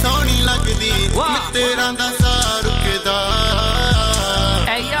ਕਿੰਨੀ ਸੋਹਣੀ ਲੱਗਦੀ ਮਿੱਤਰਾਂ ਦਾ ਸਾਹ ਰੁਕਦਾ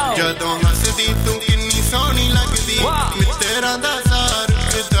ਜਦੋਂ ਹੱਸਦੀ ਤੂੰ ਕਿੰਨੀ ਸੋਹਣੀ ਲੱਗਦੀ ਮਿੱਤਰਾਂ ਦਾ ਸਾਹ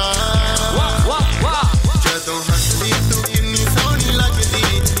ਰੁਕਦਾ ਜਦੋਂ ਹੱਸਦੀ ਤੂੰ ਕਿੰਨੀ ਸੋਹਣੀ ਲੱਗਦੀ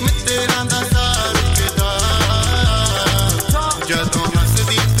ਮਿੱਤਰਾਂ ਦਾ ਸਾਹ ਰੁਕਦਾ ਜਦੋਂ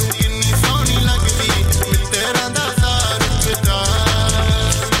ਹੱਸਦੀ ਤੂੰ ਕਿੰਨੀ ਸੋਹਣੀ ਲੱਗਦੀ ਮਿੱਤਰਾਂ ਦਾ ਸਾਹ ਰੁਕਦਾ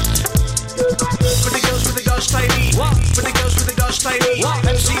For the girls with the gush tidy, for the girls with the gush tidy,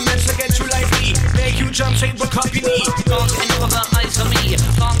 MC men forget you lightly, make you jump straight but copy me. Can't get enough of her eyes on me,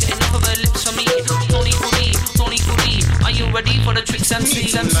 can't get enough of her lips on me. Tony Kuri, are you ready for the tricks MC?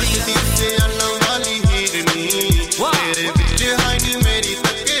 ਲੱਗਦੀ ਤੇ ਅਲਮ ਵਾਲੀ ਹੀਰਨੀ ਤੇਰੇ ਵਿੱਚ high ਮੇਰੀ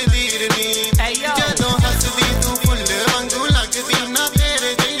ਤੱਕੇ ਦੀਰਨੀ ਜਦੋਂ ਹੱਸਦੀ ਤੂੰ ਫੁੱਲ ਵਾਂਗੂ ਲੱਗਦੀ ਨਾ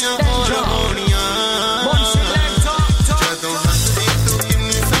ਤੇਰੇ ਜਿਹੀਆਂ ਹੋਰ ਹੋਣੀਆਂ ਜਦੋਂ ਹੱਸਦੀ ਤੂੰ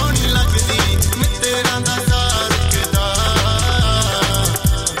ਕਿੰਨੀ ਸੋਹਣੀ ਲੱਗਦੀ ਮਿੱਤਰਾਂ ਦਾ ਸਾਹ ਰੁਕਦਾ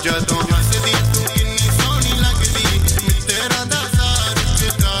ਜਦੋਂ ਹੱਸਦੀ ਤੂੰ ਕਿੰਨੀ ਸੋਹਣੀ ਲੱਗਦੀ ਮਿੱਤਰਾਂ ਦਾ ਸਾਹ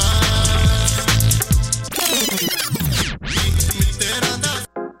ਰੁਕਦਾ ਮਿੱਤਰਾਂ ਦਾ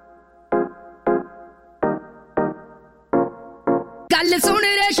ਗੱਲ ਸੁਣ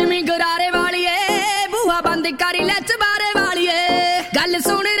ਰੇਸ਼ਮੀ ਗੁਰਾਰੇ ਵਾਲੀਏ ਬੂਹਾ ਬੰਦ ਕਰੀ ਲੈ ਚਬਾਰੇ ਵਾਲੀਏ ਗੱਲ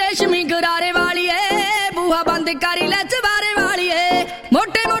ਸੁਣ ਰੇਸ਼ਮੀ ਗੁਰਾਰੇ ਵਾਲੀਏ ਬੂਹਾ ਬੰਦ ਕਰੀ ਲੈ ਚਬਾਰੇ ਵਾਲੀਏ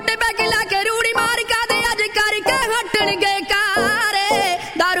ਮੋਟੇ ਮੋਟੇ ਬੈਗ ਲਾ ਕੇ ਰੂੜੀ ਮਾਰ ਕਾ ਦੇ ਅੱਜ ਕਰਕੇ ਹਟਣਗੇ ਕਾਰੇ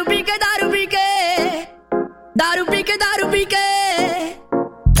ਦਾਰੂ ਪੀ ਕੇ ਦਾਰੂ ਪੀ ਕੇ ਦਾਰੂ ਪੀ ਕੇ ਦਾਰੂ ਪੀ ਕੇ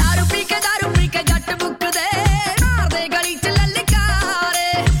ਦਾਰੂ ਪੀ ਕੇ ਦਾਰੂ ਪੀ ਕੇ ਜੱਟ ਬੁੱਕਦੇ ਮਾਰਦੇ ਗਲੀ ਚ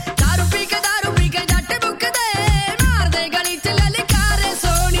ਲਲਕਾਰੇ ਦਾਰੂ ਪੀ ਕੇ ਜੱਟ ਬੁੱਕਦੇ ਮਾਰਦੇ ਗਲੀ ਚ ਲਲਕਾਰੇ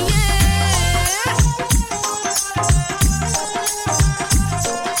ਸੋਣੀਏ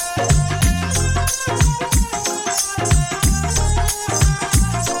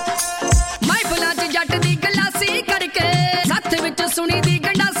ਮੈਂ ਬੁਲਾ ਚ ਜੱਟ ਦੀ ਗਲਾਸੀ ਕਰਕੇ ਸੱਥ ਵਿੱਚ ਸੁਣੀ ਦੀ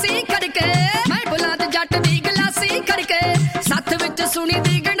ਗੰਡਾਸੀ ਕਰਕੇ ਮੈਂ ਬੁਲਾ ਚ ਜੱਟ ਦੀ ਗਲਾਸੀ ਕਰਕੇ ਸੱਥ ਵਿੱਚ ਸੁਣੀ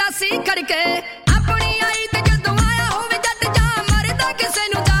ਦੀ ਗੰਡਾਸੀ ਕਰਕੇ ਆਪਣੀ ਆਈ ਤੇ ਜਦੋਂ ਆਇਆ ਹੋਵੇ ਜੱਟ ਜਾ ਮਰਦਾ ਕਿਸੇ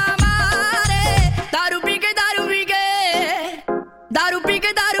ਨੂੰ ਜਾ ਮਾਰੇ ਦਾਰੂ ਪੀ ਕੇ ਦਾਰੂ ਪੀ ਕੇ ਦਾਰੂ ਪੀ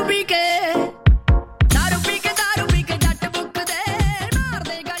ਕੇ ਦਾਰੂ ਪੀ ਕੇ ਦਾਰੂ ਪੀ ਕੇ ਦਾਰੂ ਪੀ ਕੇ ਜੱਟ ਬੁੱਕਦੇ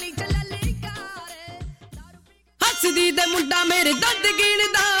ਮਾਰਦੇ ਗਲੀ ਚ ਲਲਕਾਰੇ ਹੱਸਦੀ ਦੇ ਮੁੰਡਾ ਮੇਰੇ ਦੰਦ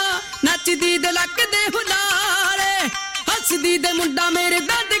ਗਿਣਦਾ ਨੱਚਦੀ ਦੇ ਲੱਕ ਦੇ ਹੁਲਾਰੇ ਹੱਸਦੀ ਦੇ ਮੁੰਡਾ ਮੇਰੇ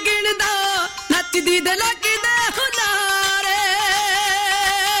ਦੰਦ ਗਿਣਦਾ ਨੱਚਦੀ ਦੇ ਲੱਕ ਦੇ ਹੁਲਾਰੇ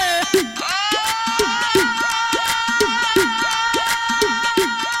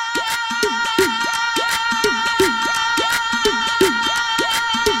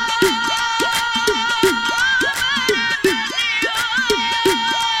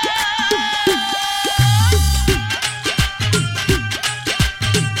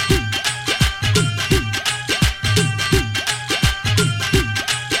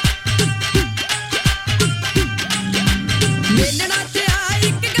ਮੇਲਣਾ ਤੇ ਆ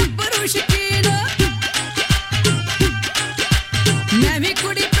ਇੱਕ ਗੱਭਰੂ ਸ਼ਕੀਨ ਮੈਂ ਵੀ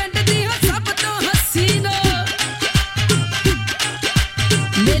ਕੁੜੀ ਪਿੰਡ ਦੀ ਹਾਂ ਸਭ ਤੋਂ ਹਸੀਨ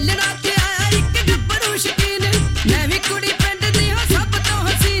ਮੇਲਣਾ ਤੇ ਆ ਇੱਕ ਗੱਭਰੂ ਸ਼ਕੀਨ ਮੈਂ ਵੀ ਕੁੜੀ ਪਿੰਡ ਦੀ ਹਾਂ ਸਭ ਤੋਂ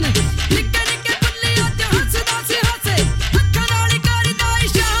ਹਸੀਨ ਨਿੱਕੇ ਨਿੱਕੇ ਬੁੱਲੀਆਂ ਤੇ ਹੱਸਦਾ ਸੀ ਹਾਸੇ ਅੱਖਾਂ ਨਾਲ ਕਰਦਾ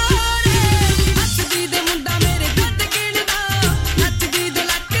ਇਸ਼ਾਰੇ ਹੱਸਦੀ ਦੇ ਮੁੰਡਾ ਮੇਰੇ ਦੰਦ ਗਿਣਦਾ ਨੱਚਦੀ ਦੇ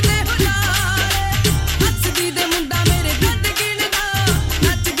ਲੱਕ ਦੇ ਹੁਲਾਰੇ ਹੱਸਦੀ ਦੇ ਮੁੰਡਾ ਮੇਰੇ ਦੰਦ ਗਿਣਦਾ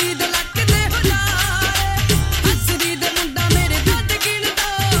ਨੱਚਦੀ ਦੇ ਲੱਕ ਦੇ ਹੁਲਾਰੇ ਹੱਸਦੀ ਦੇ ਮੁੰਡਾ ਮੇਰੇ ਦੰਦ ਗਿਣਦਾ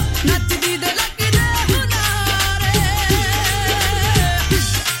ਨੱਚਦੀ ਦੇ ਲੱਕ ਦੇ ਹੁਲਾਰੇ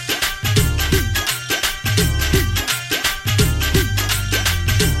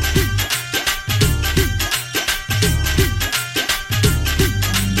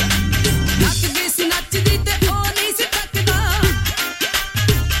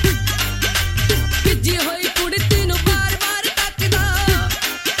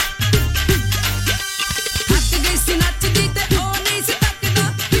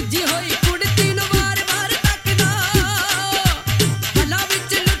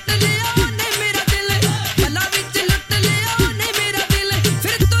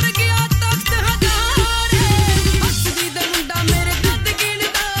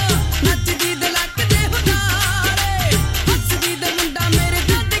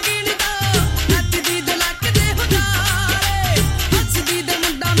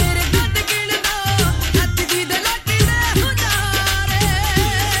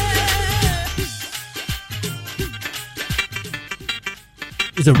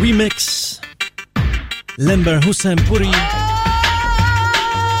is a remix. Lember Hussein Puri.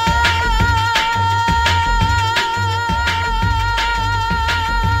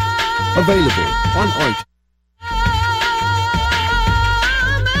 Available on iTunes.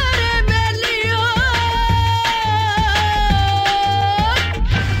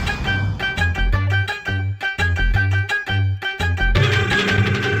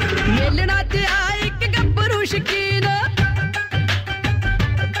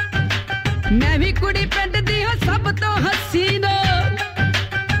 मैं भी कुड़ी पिंड दी हो सब तो हसीन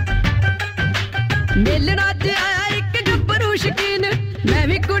मिलना ते आया एक गब्बरू शकीन मैं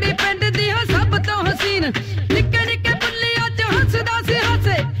भी कुड़ी पिंड दी हो सब तो हसीन निक्के निक्के बुल्लियां च हसदा सी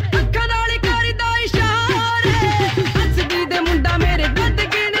हसे अखां नाल करदा इशारे हसदी दे मुंडा मेरे दंद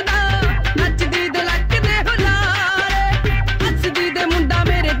गिनदा नचदी दे लक दे हुलारे हसदी दे मुंडा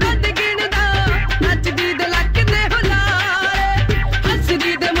मेरे दंद गिनदा नचदी दे लक दे हुलारे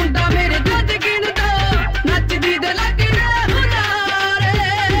हसदी दे मुंडा मेरे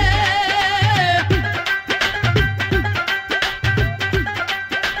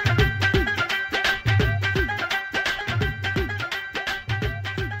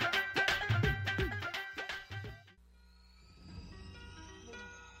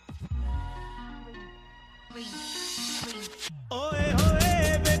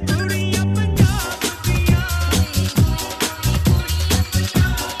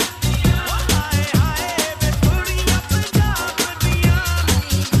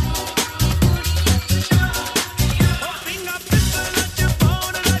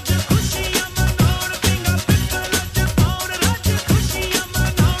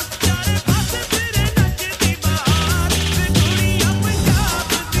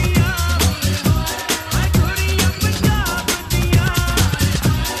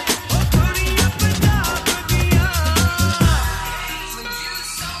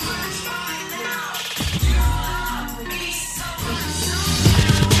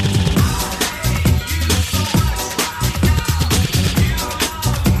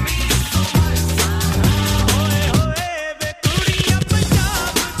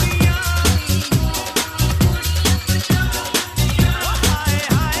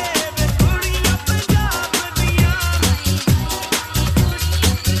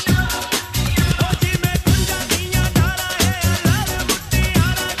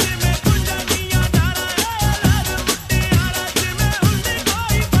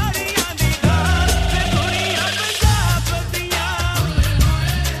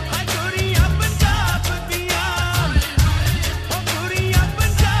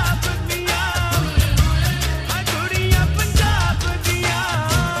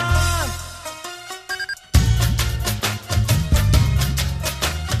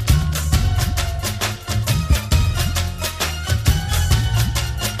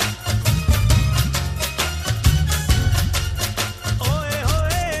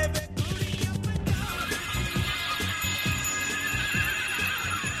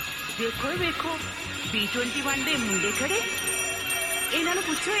B21 ਦੇ ਮੁੰਡੇ ਖੜੇ ਇਹਨਾਂ ਨੂੰ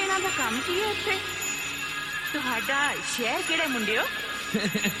ਪੁੱਛੋ ਇਹਨਾਂ ਦਾ ਕੰਮ ਕੀ ਹੈ ਇੱਥੇ ਤੁਹਾਡਾ ਸ਼ਹਿਰ ਕਿਹੜਾ ਮੁੰਡਿਓ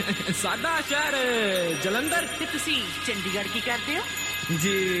ਸਾਡਾ ਸ਼ਹਿਰ ਜਲੰਧਰ ਤੇ ਤੁਸੀਂ ਚੰਡੀਗੜ੍ਹ ਕੀ ਕਰਦੇ ਹੋ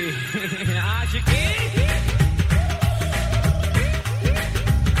ਜੀ ਆਸ਼ਕੀ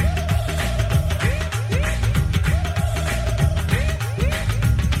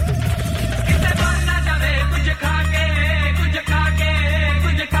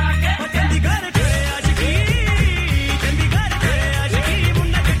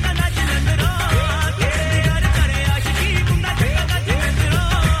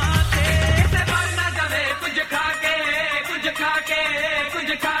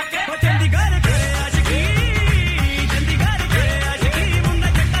चंडीगढ़ करे आशिकी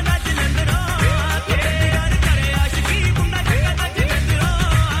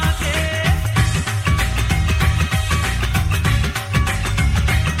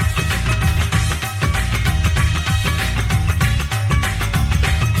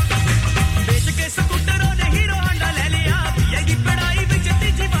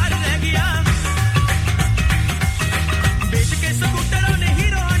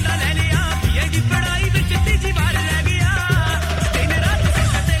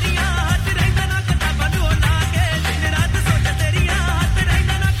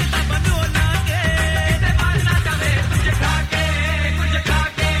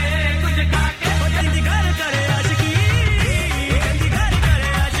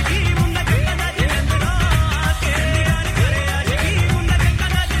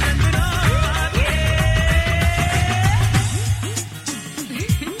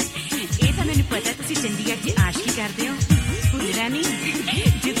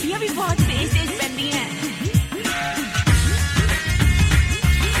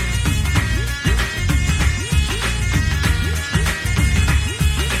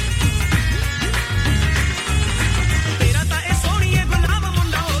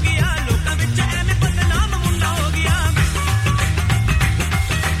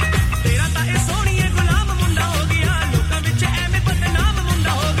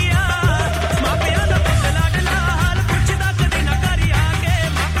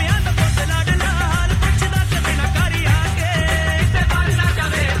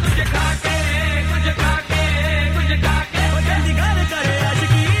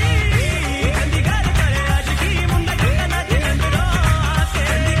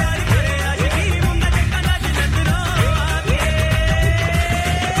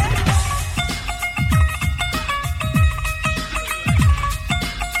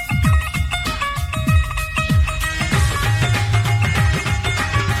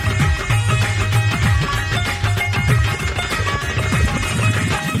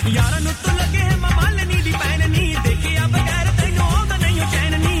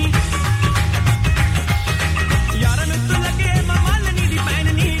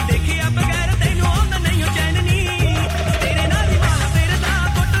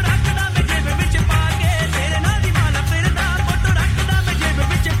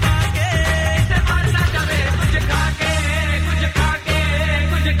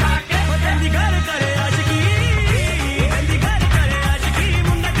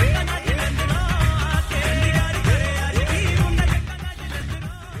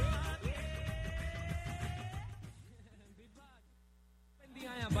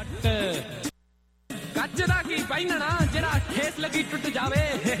ਕੱਚ ਦਾ ਕੀ ਪਹਿਨਣਾ ਜਿਹੜਾ ਠੇਸ ਲੱਗੀ ਟੁੱਟ ਜਾਵੇ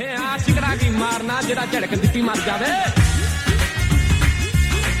ਆਸ਼ਿਕ ਦਾ ਕੀ ਮਾਰਨਾ ਜਿਹੜਾ ਝੜਕ ਦਿੱਤੀ ਮਰ ਜਾਵੇ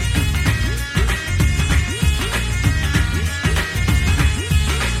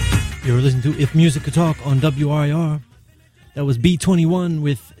You're listening to If Music Could Talk on WRIR. That was B21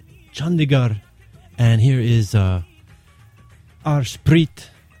 with Chandigarh. And here is Arshpreet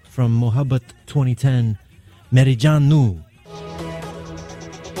from Mohabbat 2010, Mere Jaan Nu.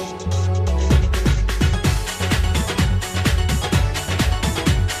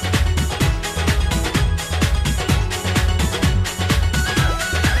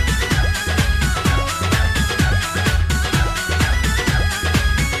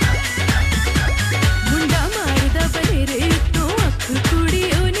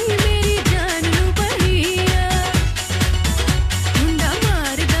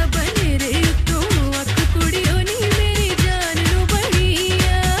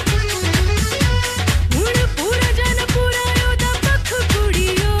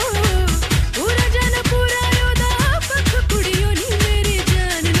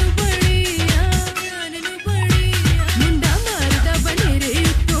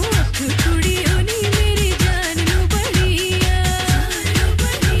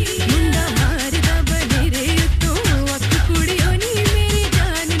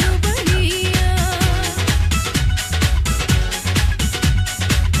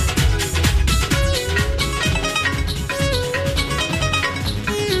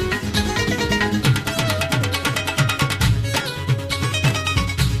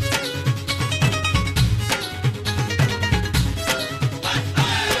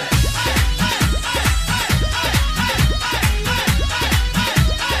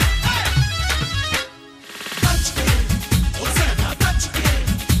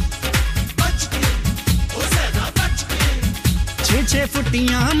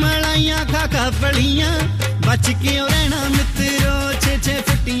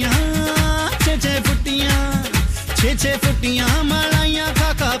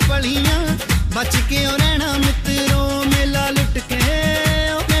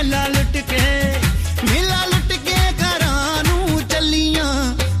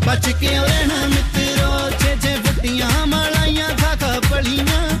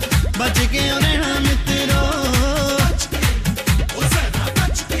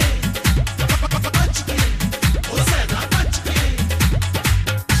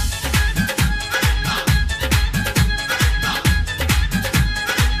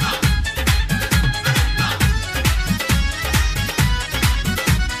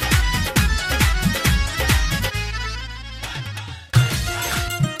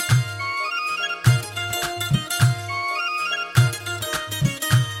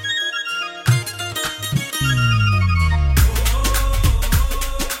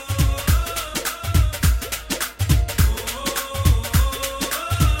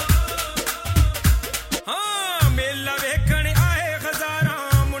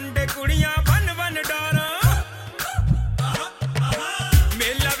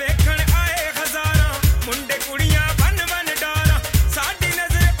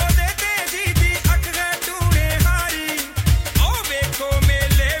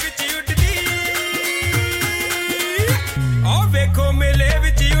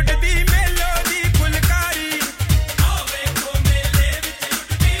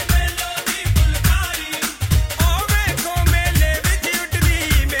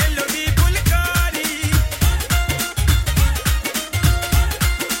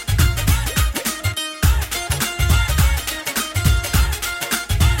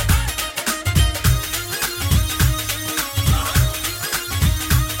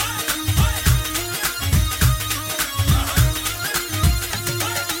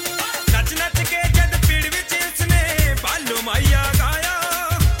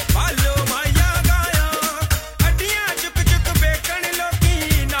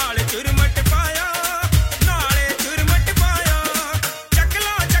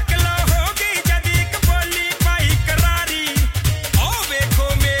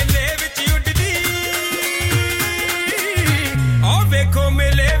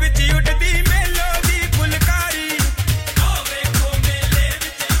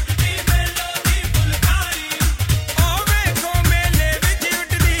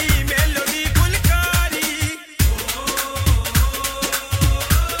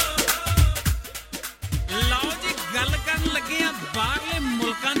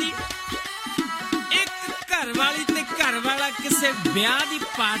 ਵਿਆਹ ਦੀ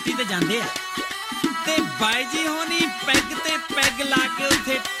ਪਾਰਟੀ ਤੇ ਜਾਂਦੇ ਆ ਤੇ ਬਾਈ ਜੀ ਹੋਣੀ ਪੈਗ ਤੇ ਪੈਗ ਲਾ ਕੇ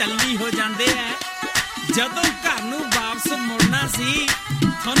ਉੱਥੇ ਟੱਲੀ ਹੋ ਜਾਂਦੇ ਆ ਜਦੋਂ ਘਰ ਨੂੰ ਵਾਪਸ ਮੁੜਨਾ ਸੀ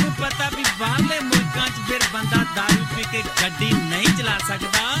ਤੁਹਾਨੂੰ ਪਤਾ ਵੀ ਬਾਹਰਲੇ ਮੁਲਕਾਂ 'ਚ ਫਿਰ ਬੰਦਾ ਦਾਰੂ ਪੀ ਕੇ ਗੱਡੀ ਨਹੀਂ ਚਲਾ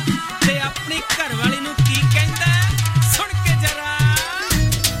ਸਕਦਾ ਤੇ ਆਪਣੀ ਘਰਵਾਲੀ ਨੂੰ ਕੀ ਕਹਿੰਦਾ ਸੁਣ ਕੇ ਜਰਾ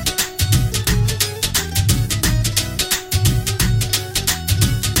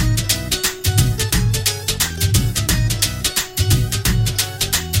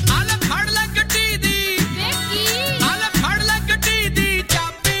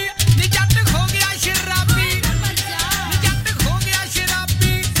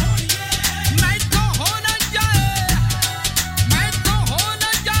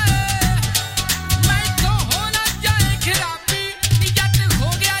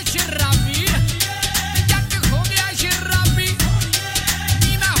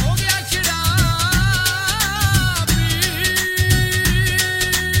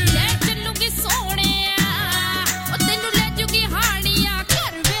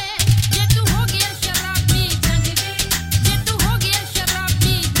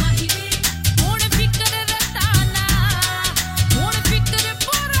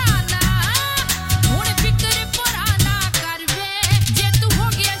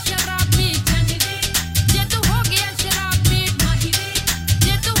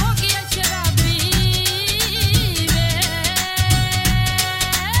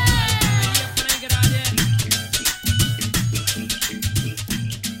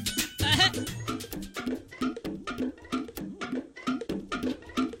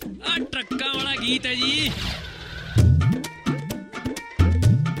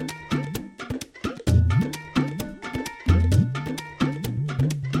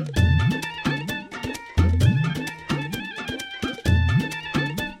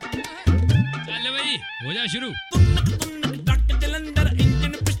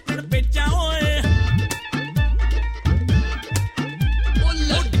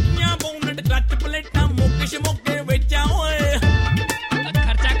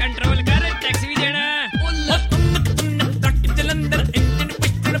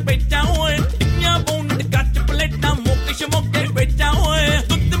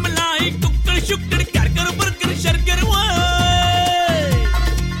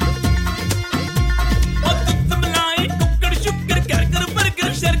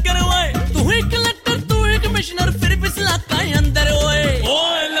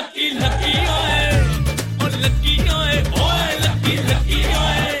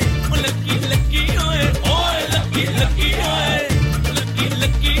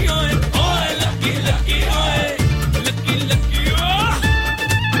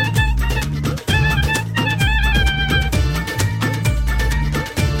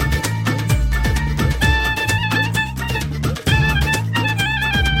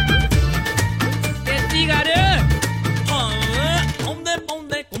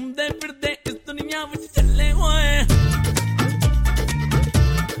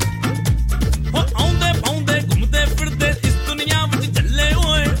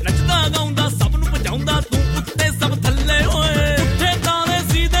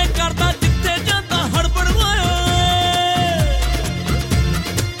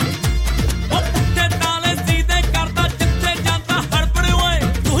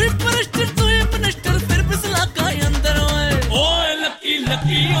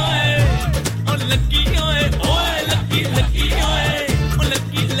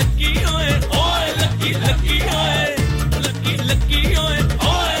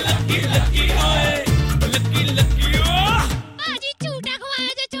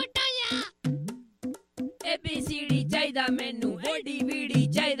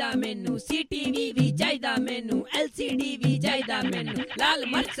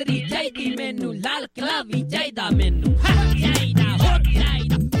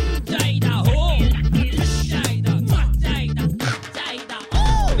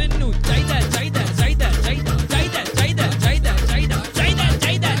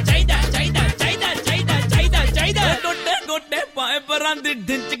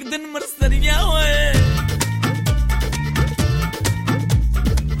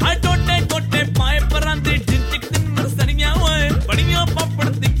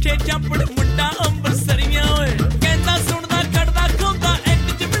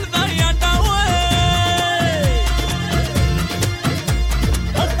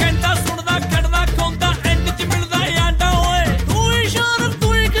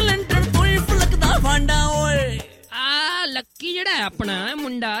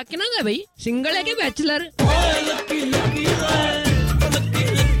सिंगल है कि बैचलर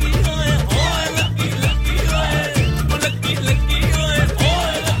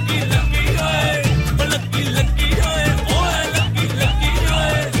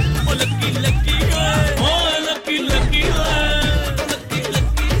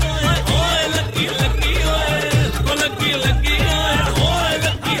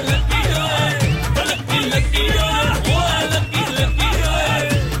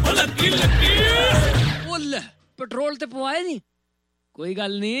ਪਵਾਏ ਨਹੀਂ ਕੋਈ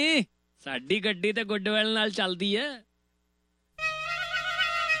ਗੱਲ ਨਹੀਂ ਸਾਡੀ ਗੱਡੀ ਤੇ ਗੁੱਡਵੈਲ ਨਾਲ ਚੱਲਦੀ ਐ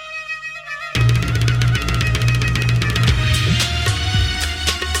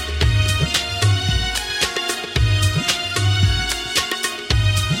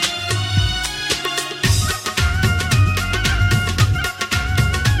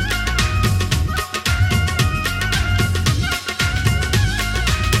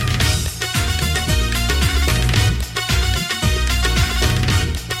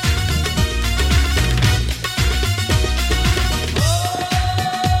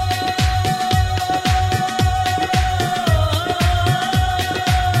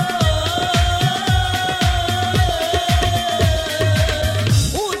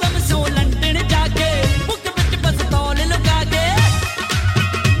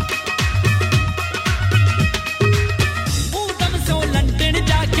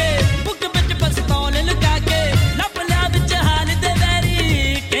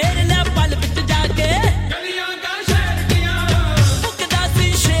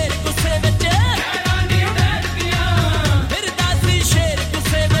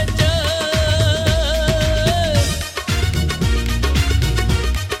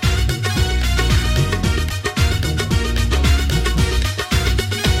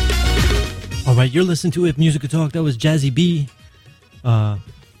You're listening to If Music Could Talk. That was Jazzy B,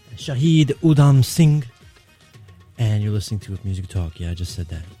 Shahid Udham Singh, and you're listening to If Music Could Talk. Yeah, I just said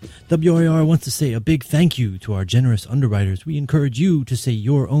that. WRIR wants to say a big thank you to our generous underwriters. We encourage you to say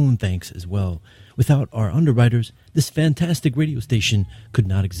your own thanks as well. Without our underwriters, this fantastic radio station could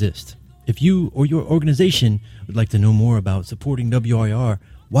not exist. If you or your organization would like to know more about supporting WRIR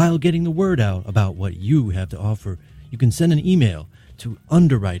while getting the word out about what you have to offer, you can send an email to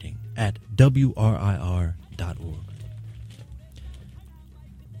underwriting@wrir.org.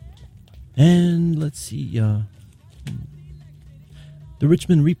 And let's see. The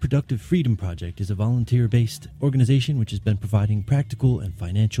Richmond Reproductive Freedom Project is a volunteer-based organization which has been providing practical and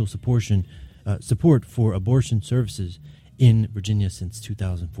financial support for abortion services in Virginia since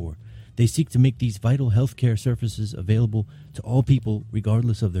 2004. They seek to make these vital healthcare services available to all people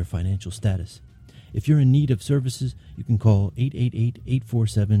regardless of their financial status. If you're in need of services, you can call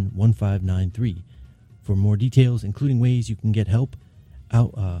 888-847-1593. For more details, including ways you can get help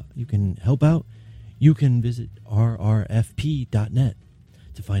out, you can visit rrfp.net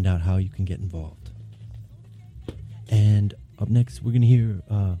to find out how you can get involved. And up next, we're going to hear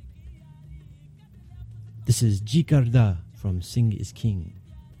this is Ji Karda from Sing is King.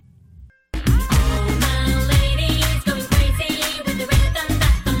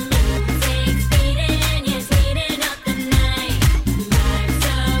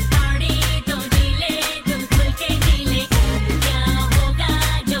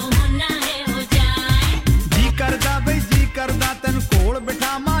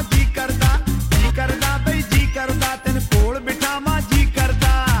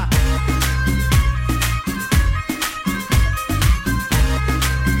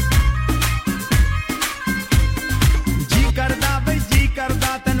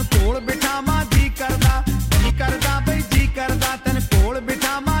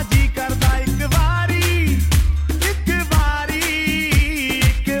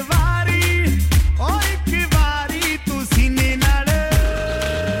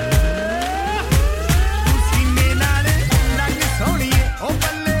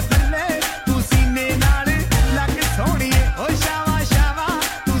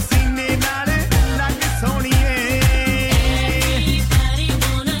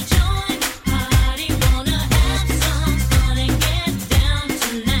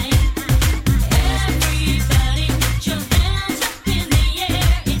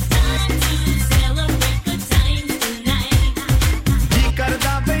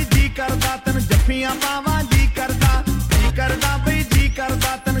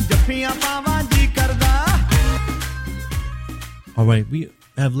 All right, we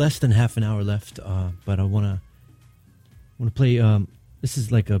have less than half an hour left, but I want to play. This is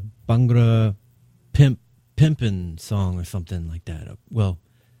like a Bhangra pimpin' song or something like that. Well,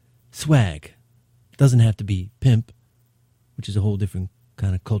 swag doesn't have to be pimp, which is a whole different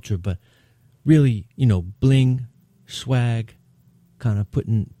kind of culture, but really, bling, swag, kind of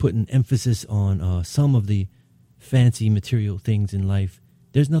putting emphasis on some of the fancy material things in life.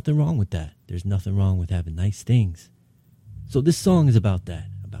 There's nothing wrong with that. There's nothing wrong with having nice things. So this song is about that,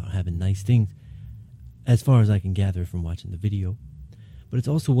 about having nice things, as far as I can gather from watching the video. But it's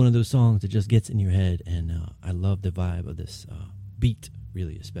also one of those songs that just gets in your head, and I love the vibe of this beat,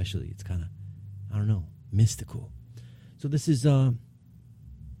 really, especially. It's kind of, I don't know, mystical. So this is Nav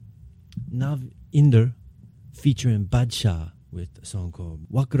Inder featuring Badshah with a song called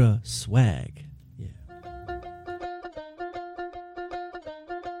Wakra Swag.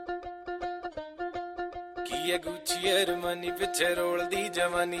 ਕੀ ਗੁੱਚੀ ਅਰਮਾਨੀ ਪਿੱਛੇ ਰੋਲਦੀ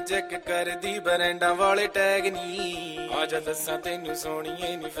ਜਵਾਨੀ check ਕਰਦੀ ਬਰੈਂਡਾਂ ਵਾਲੇ tag ਨੀ ਆਜਾ ਦੱਸਾਂ ਤੈਨੂੰ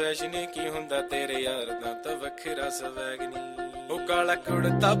ਸੋਹਣੀਏ ਨੀ fashion ਕੀ ਹੁੰਦਾ ਤੇਰੇ ਯਾਰ ਦਾ ਤਾਂ ਵੱਖਰਾ ਸਵੈਗ ਨੀ ਉਹ ਕਾਲਾ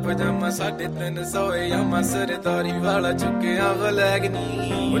ਕੁੜਤਾ ਪਜਾਮਾ 350 ਯਾਮਾ ਸਰਦਾਰੀ ਵਾਲਾ ਚੁੱਕਿਆ ਵਲੈਗ ਨੀ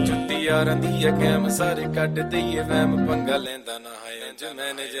ਉਹ ਜੁੱਤੀ ਯਾਰਾਂ ਦੀ ਐ ਕੈਮ ਸਾਰੇ ਕੱਢ ਦਈਏ ਵਹਿਮ ਪੰਗਾ ਲੈਂਦਾ ਨਾ ਹੈ ਜ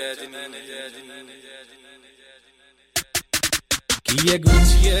ਮੈਨੇ ਜੈਜ ਨੀ ਕੀ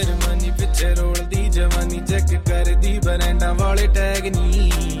ਗੁੱਚੀ ਅਰਮਾਨੀ ਪਿੱਛੇ ਰੋਲਦੀ ਜਵਾਨੀ ਚੈੱਕ ਕਰਦੀ ਬਰੈਂਡਾਂ ਵਾਲੇ ਟੈਗ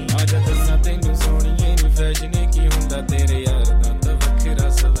ਨੀ ਆਜਾ ਦੱਸਾਂ ਤੈਨੂੰ ਸੋਹਣੀਏ ਨੀ ਫੈਸ਼ਨ ਕੀ ਹੁੰਦਾ ਤੇਰੇ ਯਾਰ ਦਾ ਤਾਂ ਵੱਖਰਾ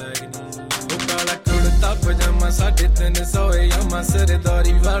ਸਵੈਗ ਨੀ ਉਹ ਕਾਲਾ ਕੁੜਤਾ ਪਜਾਮਾ 350 ਯਾਮਾ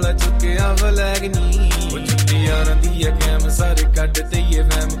ਸਰਦਾਰੀ ਵਾਲਾ ਚੁੱਕਿਆ ਵਲੈਗ ਨੀ ਉਹ ਜੁੱਤੀ ਯਾਰਾਂ ਦੀ ਐ ਕੈਮ ਸਾਰੇ ਕੱਢ ਦਈਏ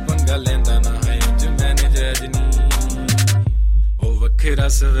ਵਹਿਮ ਪੰਗਾ ਲੈਂਦਾ ਨਾ ਹੈ ਜ ਮੈਨੇ ਜੈਜ ਨੀ ਉਹ ਵੱਖਰਾ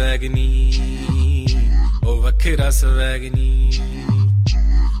ਸਵੈਗ ਨੀ ਉਹ ਵੱਖਰਾ ਸਵੈਗ ਨੀ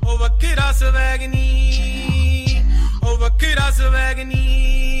ਉਹ ਵੱਖਰਾ ਸਵੈਗ ਨੀ ਉਹ ਵੱਖਰਾ ਸਵੈਗ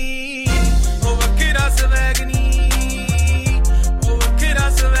ਨੀ ਉਹ ਵੱਖਰਾ ਸਵੈਗ ਨੀ ਉਹ ਵੱਖਰਾ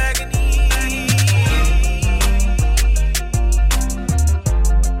ਸਵੈਗ ਨੀ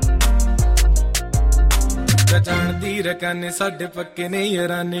ਜਾਣਦੀ ਰਕਾਨੇ ਸਾਡੇ ਪੱਕੇ ਨੇ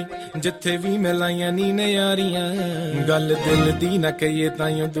ਯਾਰਾਨੇ ਜਿੱਥੇ ਵੀ ਮਿਲਾਈਆਂ ਨੀ ਨਿਆਰੀਆਂ ਗੱਲ ਦਿਲ ਦੀ ਨਾ ਕਹੀਏ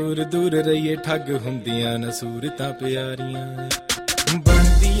ਤਾਈਓ ਦੂਰ ਦੂਰ ਰਹੀਏ ਠੱਗ ਹੁੰਦੀਆਂ ਨਾ ਸੂਰਤਾਂ ਪਿਆਰੀਆਂ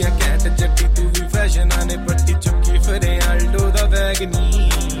ਬਣਦੀ ਐ ਕੈਟ ਜੱਟੀ ਤੂੰ ਵੀ ਫੈਸ਼ਨਾਂ ਨੇ ਪੱਟੀ ਚੁੱਕੀ ਫਿਰੇ ਆਲਡੋ ਦਾ ਬੈਗ ਨੀ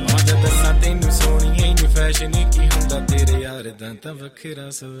ਆਜਾ ਦੱਸਾਂ ਤੈਨੂੰ ਸੋਹਣੀਏ ਨੀ ਫੈਸ਼ਨ ਕੀ ਹੁੰਦਾ ਤੇਰੇ ਯਾਰ ਦਾ ਤਾਂ ਵੱਖਰਾ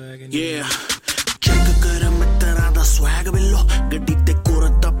ਸਵੈਗ ਨੀ ਚੈੱਕ ਕਰ ਮਿੱਤਰਾਂ ਦਾ ਸਵੈਗ ਬਿੱਲੋ ਗੱਡੀ ਤੇ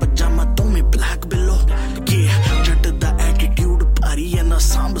ਕੁਰਤਾ ਪਜਾਮਾ ਤੂੰ ਵੀ ਬਲੈਕ ਬਿੱਲੋ ਜੱਟ ਦਾ ਐਟੀਟਿਊਡ ਭਾਰੀ ਐ ਨਾ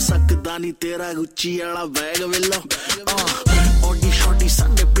ਸਾਂਭ ਸਕਦਾ ਨੀ ਤੇਰਾ ਗੁੱਚੀ ਵਾਲਾ ਬੈਗ ਬਿੱਲੋ ਓਡੀ ਸ਼ੋਟੀ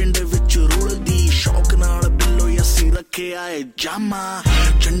ਸਾਡੇ ਪਿੰਡ ਵਿੱਚ ਰੁਲਦੀ ਸ਼ੌਕ ਨਾਲ ਬਿੱਲੋ ਅਸੀਂ ਰੱਖਿਆ ਏ ਜਾਮਾ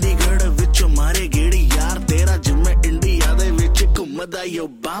ਚੰਡੀਗੜ੍ਹ ਵਿੱਚ ਮਾਰੇ ਗੇੜੀ ਯਾਰ ਤੇਰਾ ਜਿਵੇਂ ਇੰਡੀਆ ਦੇ ਵਿੱਚ ਘੁੰਮਦਾ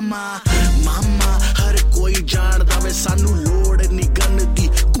ਓਬਾਮਾ ਮਾਮਾ ਹਰ ਕੋਈ ਜਾਣਦਾ ਵੇ ਸਾਨੂੰ ਲੋੜ ਨੀ ਗਨ ਦੀ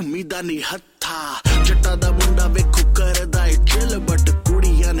ਘੁੰਮੀਦਾ ਨੀ ਹੱਥਾ ਜੱਟਾ ਦਾ ਮੁੰਡਾ ਵੇਖੋ ਕਰਦਾ ਏ ਚਿਲ ਬਟ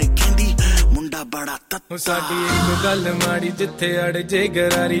ਕੁੜੀਆਂ ਨੇ ਕਹਿੰਦੀ ਮੁੰਡਾ ਬੜਾ ਤੱਤਾ ਸਾਡੀ ਇੱਕ ਗੱਲ ਮਾੜੀ ਜਿੱਥੇ ਅੜ ਜੇ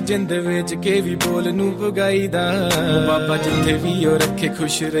ਗਰਾਰੀ ਜਿੰਦ ਵਿੱਚ ਕੇ ਵੀ ਬੋਲ ਨੂੰ ਪੁਗਾਈਦਾ ਬਾਬਾ ਜਿੱਥੇ ਵੀ ਉਹ ਰੱਖੇ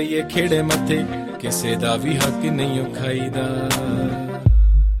ਖੁਸ਼ ਰਹੀਏ ਖੇੜੇ ਮੱਥੇ ਕਿਸੇ ਦਾ ਵੀ ਹੱਕ ਨਹੀਂ ਉਹ ਖਾਈਦਾ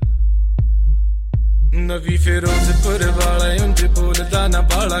ਨਵੀਂ ਫਿਰੋਜ਼ਪੁਰ ਵਾਲਾ ਉਂਝ ਬੋਲਦਾ ਨਾ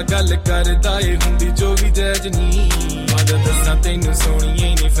ਬਾਲਾ ਗੱਲ ਕਰਦਾ ਏ ਹੁੰਦੀ ਜੋ ਵੀ ਜੈਜ ਨੀ ਆਜਾ ਦੱਸਾਂ ਤੈਨੂੰ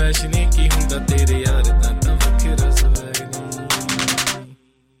ਸੋਹਣੀਏ ਨੀ ਫੈਸ਼ਨ ਕੀ ਹੁੰਦਾ ਤੇਰੇ ਯਾਰ ਦਾ ਤਾਂ ਵੱਖਰਾ ਸਵੈਗ ਨੀ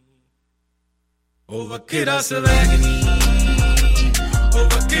ਉਹ ਵੱਖਰਾ ਸਵੈਗ ਨੀ ਉਹ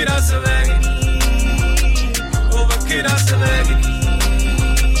ਵੱਖਰਾ ਸਵੈਗ ਨੀ ਉਹ ਵੱਖਰਾ ਸਵੈਗ ਨੀ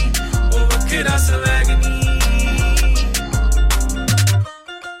ਉਹ ਵੱਖਰਾ ਸਵੈਗ ਨੀ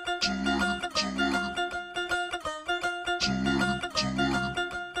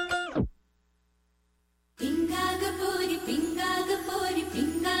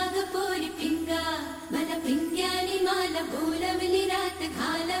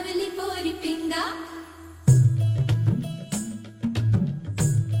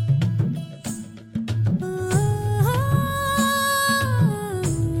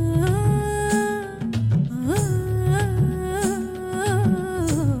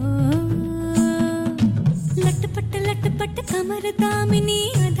कमर दामिनी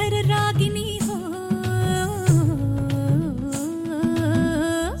अधर रागिनी हो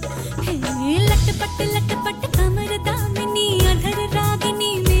लटपट कमर दामिनी अधर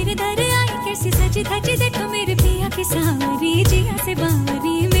रागिनी मेरे दर आई कैसी सजी धजी देखो मेरे पिया की सांवरी जिया से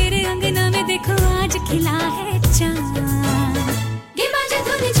बावरी मेरे अंगना में देखो आज खिला है चांद ये बाजे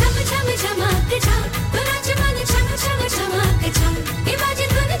धुन झम झम झमाक झम तो नाच मन झम झम झमाक झम ये बाजे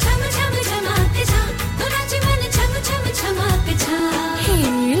धुन झम झम झमाक झम तो नाच मन झम झम झमाक झम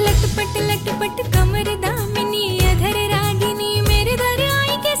लटपट कमर दामिनी अधर रागिनी मेरे दर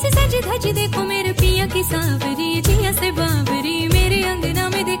आई कैसे सज धज देखो मेरे पिया की सांवरी जिया से बावरी मेरे अंगना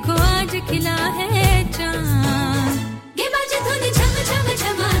में देखो आज खिला है चांद ये बाजे धुन झम झम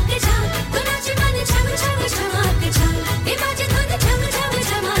झमाक झम तो नाच मन झम झम झमाक झम ये बाजे धुन झम झम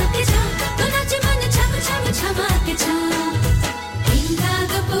झमाक झम तो नाच मन झम झम झमाक झम पिंगा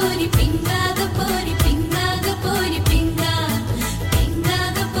गपोरी पिंगा गपोरी पिंगा गपोरी पिंगा पिंगा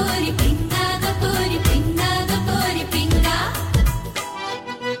गपोरी पिंगा गपोरी पिंगा गपोरी पिंगा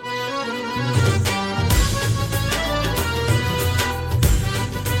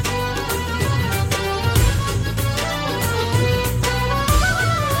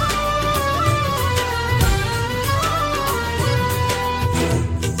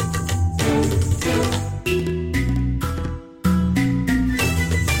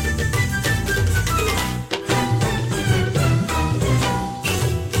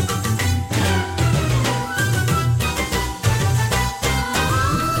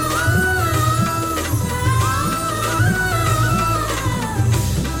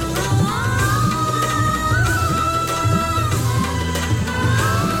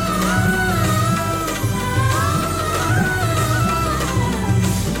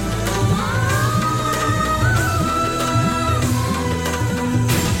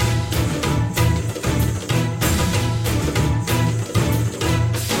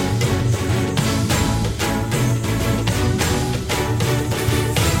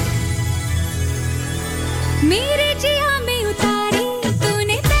मेरे जिया में उतारी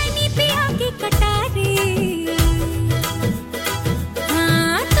तूने पैनी पिया की कटारी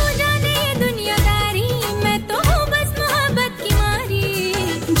हाँ तू जाने ये दुनियादारी मैं तो हूँ बस मोहब्बत की मारी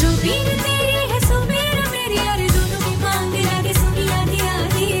जो पीर तेरी है सो मेरा मेरी यार दोनों की मांग लागे सुनी आधी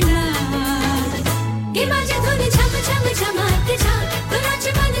आधी रात के बाजे धुन छम छम छमाते छम तो नाच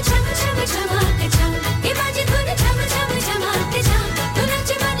मन छम छम छमाते छम के बाजे धुन छम छम छमाते छम तो नाच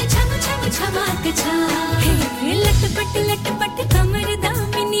मन छम छम छमाते छम लटपट कमर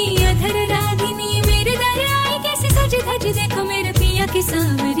दामिनी अधर रागिनी मेरे दर आई कैसे सज धज देखो मेरे पिया की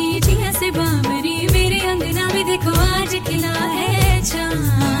सांवरी जिया से बामरी मेरे अंगना में देखो आज खिला है चांद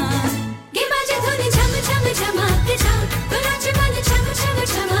के बाजे धुन छम छम छमाते छम तो नाच मन छम छम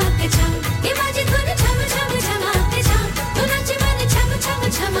छमाते छम के बाजे धुन छम छम छमाते छम तो नाच मन छम छम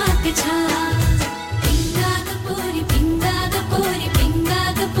छमाते छम पिंगा गपोरी पिंगा गपोरी पिंगा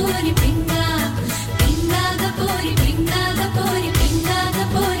गपोरी पिंगा पिंगा गपोरी पिंगा गपोरी पिंगा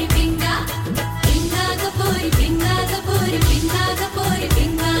गपोरी पिंगा पिंगा गपोरी पिंगा गपोरी पिंगा गपोरी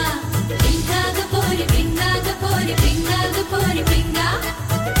पिंगा पिंगा गपोरी पिंगा गपोरी पिंगा गपोरी पिंगा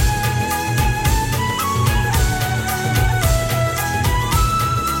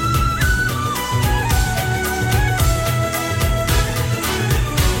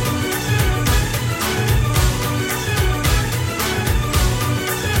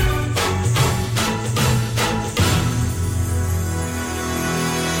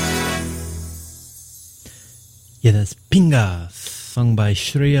Yeah, that's Pinga, sung by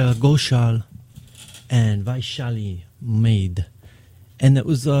Shreya Ghoshal and Vaishali Maid. And that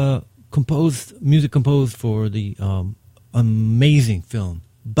was music composed for the amazing film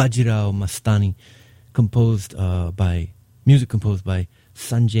Bajirao Mastani, music composed by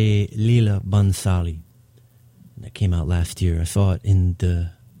Sanjay Leela Bansali. And that came out last year. I saw it in the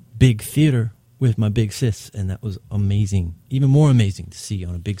big theater with my big sis, and that was amazing. Even more amazing to see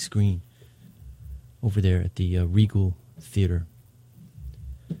on a big screen over there at the Regal Theater.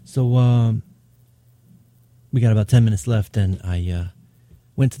 So we got about 10 minutes left, and I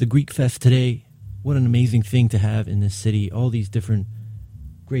went to the Greek Fest today. What an amazing thing to have in this city. All these different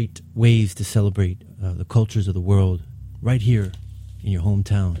great ways to celebrate the cultures of the world right here in your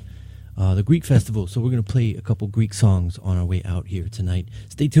hometown. The Greek Festival. So we're going to play a couple Greek songs on our way out here tonight.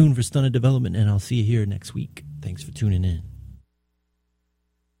 Stay tuned for Stunted Development, and I'll see you here next week. Thanks for tuning in.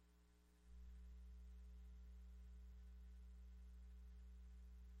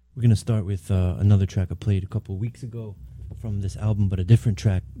 We're going to start with another track I played a couple weeks ago from this album, but a different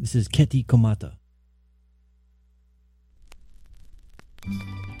track. This is Keti Komata.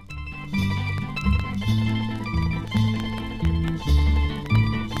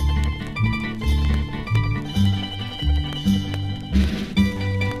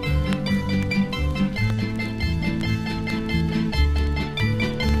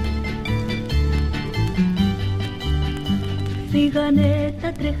 Φύγανε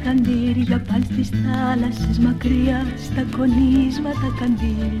τα τρεχαντήρια παν στις θάλασσες μακριά, στα κονίσματα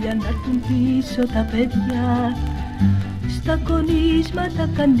καντήλια να έρθουν πίσω τα παιδιά. Στα κονίσματα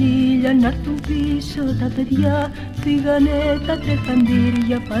καντήλια να έρθουν πίσω τα παιδιά. Φύγανε τα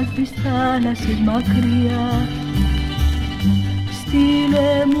τρεχαντήρια παν στις θάλασσες μακριά.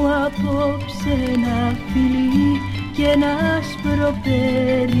 Στείλε μου απόψε ένα φιλί και ένα άσπρο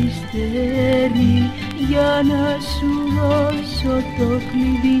περιστέρι, για να σου δώσω το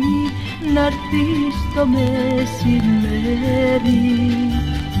κλειδί, να'ρθείς το μεσημέρι.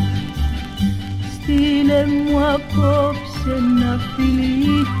 Στείλε μου απόψε ένα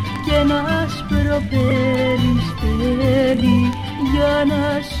φιλί και ένα άσπρο περιστέρι, για να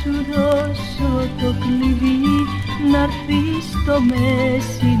σου δώσω το κλειδί, να'ρθείς το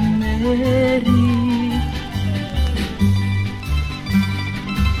μεσημέρι.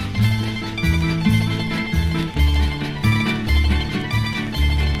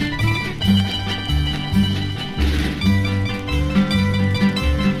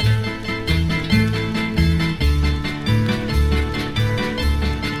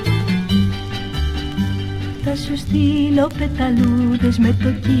 Θα σου στείλω πεταλούδες με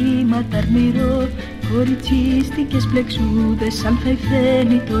το κύμα ταρμυρό, κοριτσίστικες πλεξούδες σαν θα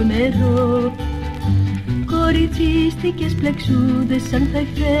υφαίνει το νερό. Κοριτσίστικες πλεξούδες σαν θα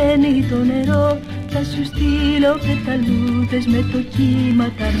υφαίνει το νερό. Θα σου στείλω πεταλούδες με το κύμα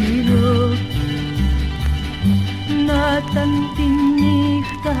ταρμυρό. Να ήταν τη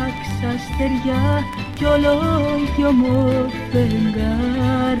νύχτα ξαστεριά κι ολόγιο μου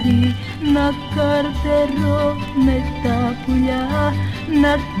φεγγάρι, να καρτερώ με τα πουλιά,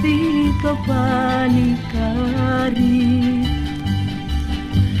 να'ρθεί το παλικάρι.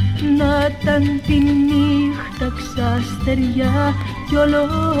 Να ήταν τη νύχτα ξαστεριά κι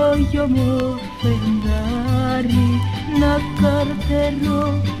ολόγιο μου φεγγάρι να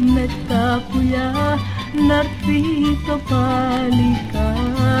καρτερώ με τα πουλιά να'ρθεί το παλικάρι.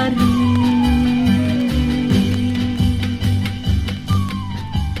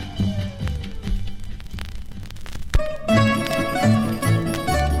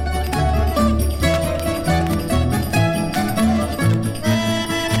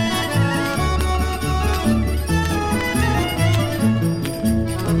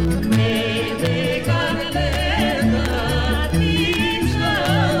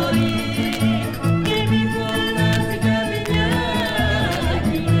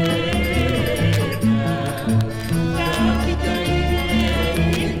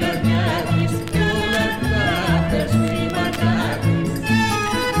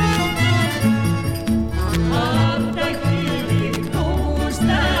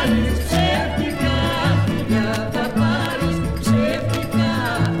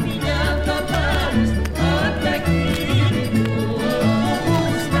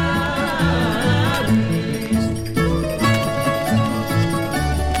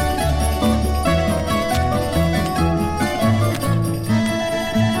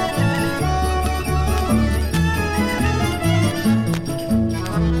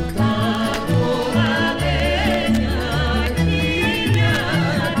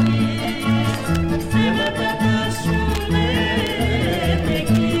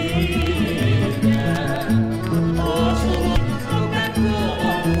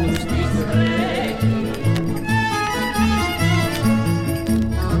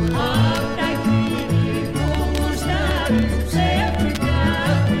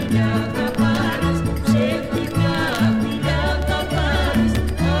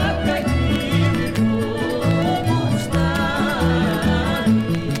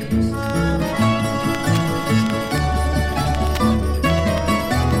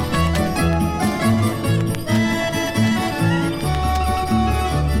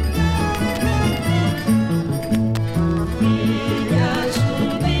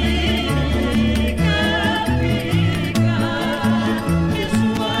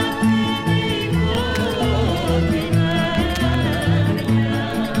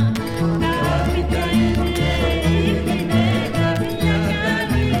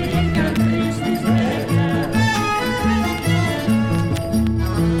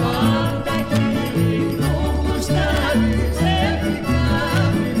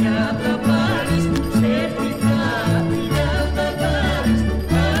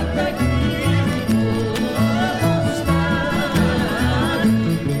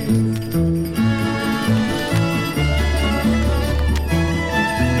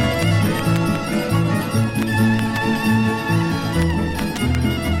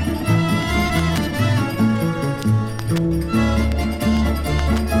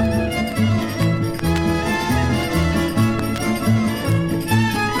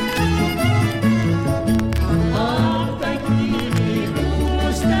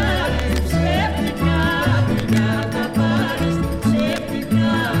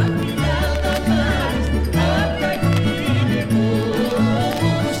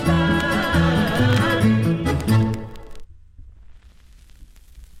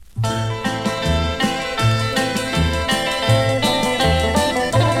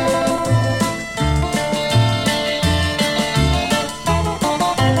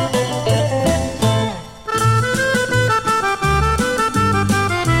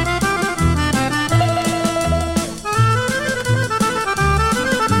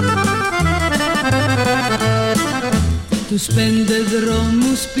 Τους 5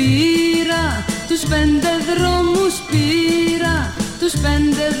 δρόμους πήρα, τους 5 δρόμους πήρα, τους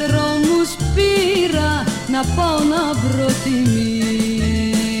 5 δρόμους πήρα να πάω να βρω τη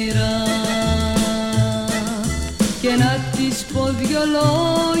μοίρα και να της πω δυο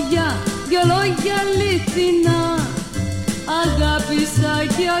λόγια αληθινά. Αγάπησα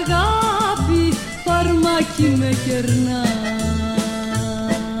και αγάπη φαρμάκι με κερνά.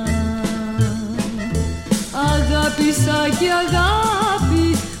 Αγάπησα και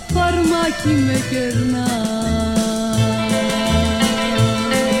αγάπη φαρμάκι με κερνά.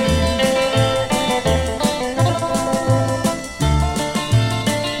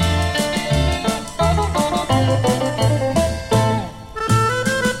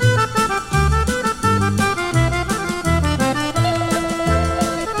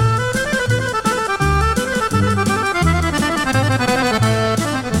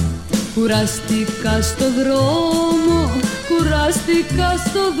 Κουράστηκα στο δρόμο, κουράστηκα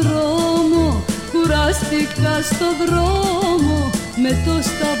στο δρόμο, κουράστηκα στο δρόμο με το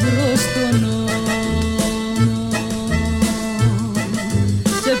σταυρό στον ώμο.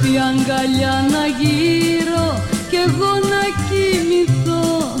 Σε ποια αγκαλιά να γύρω κι εγώ να κοιμηθώ.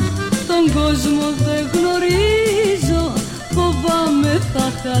 Τον κόσμο δεν γνωρίζω, φοβάμαι θα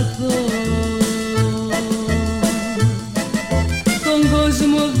χαθώ. Τον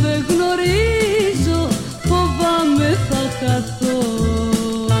κόσμο δεν γνωρίζω, φοβάμαι θα χαθώ.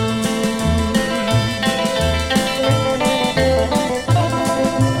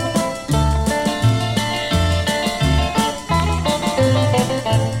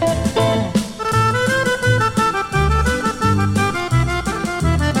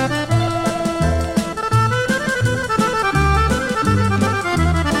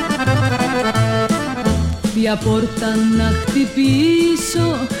 Ποια πόρτα να χτυπήσω,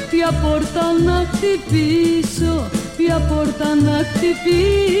 ποια πόρτα να χτυπήσω, ποια πόρτα να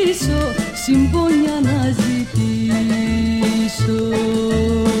χτυπήσω, συμπόνια να ζητήσω.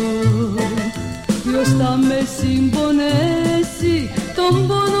 Ποιος θα με συμπονέσει τον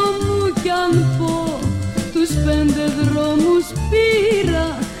πόνο μου κι αν πω. Τους 5 δρόμους πήρα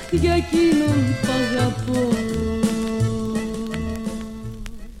για εκείνον που αγαπώ.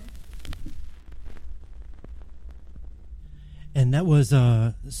 And that was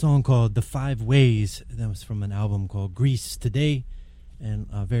a song called The 5 Ways. That was from an album called Greece Today, and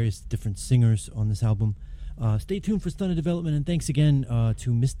various different singers on this album. Stay tuned for Stunted Development, and thanks again to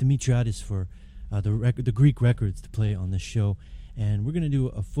Miss Dimitriadis for the Greek records to play on this show. And we're going to do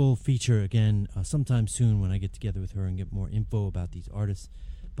a full feature again sometime soon when I get together with her and get more info about these artists.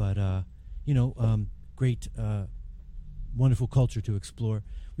 But, great, wonderful culture to explore.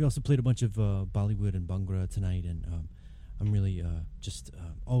 We also played a bunch of Bollywood and Bhangra tonight, and I'm really just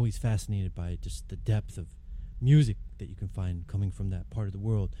always fascinated by just the depth of music that you can find coming from that part of the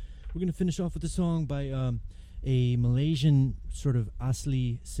world. We're going to finish off with a song by a Malaysian sort of Asli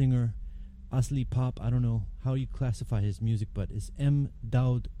singer, Asli Pop. I don't know how you classify his music, but it's M.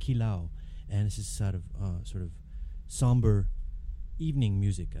 Daud Kilau. And this is sort of somber evening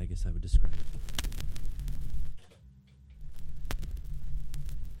music, I guess I would describe it.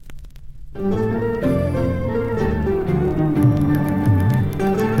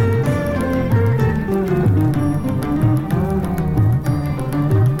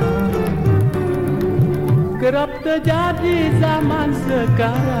 Kerap terjadi zaman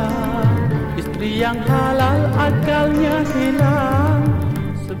sekarang, istri yang halal akalnya hilang,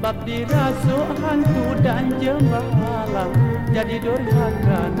 sebab dirasuk hantu dan jemalang, jadi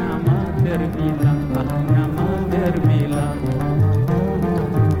durhaka nama terbilang, nama terbilang.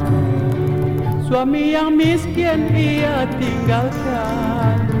 Suami yang miskin ia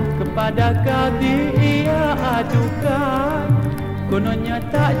tinggalkan, kepada kadi ia adukan. Kononnya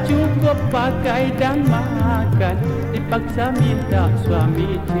tak cukup pakai dan makan, dipaksa minta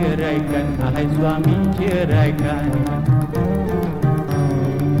suami ceraikan, ahai suami ceraikan.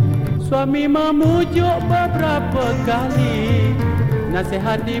 Suami memujuk beberapa kali,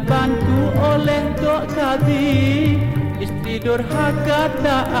 nasihat dibantu oleh Tok Kadi. Istri durhaka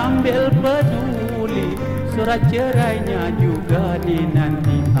tak ambil peduli, surat cerainya juga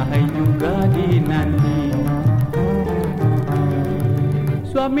dinanti, ahai juga dinanti.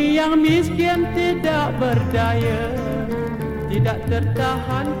 Suami yang miskin tidak berdaya, tidak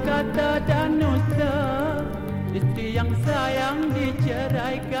tertahan kata dan dusta. Istri yang sayang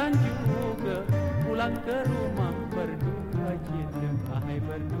diceraikan juga, pulang ke rumah berduka cita, ahai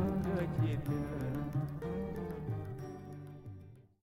berduka cita.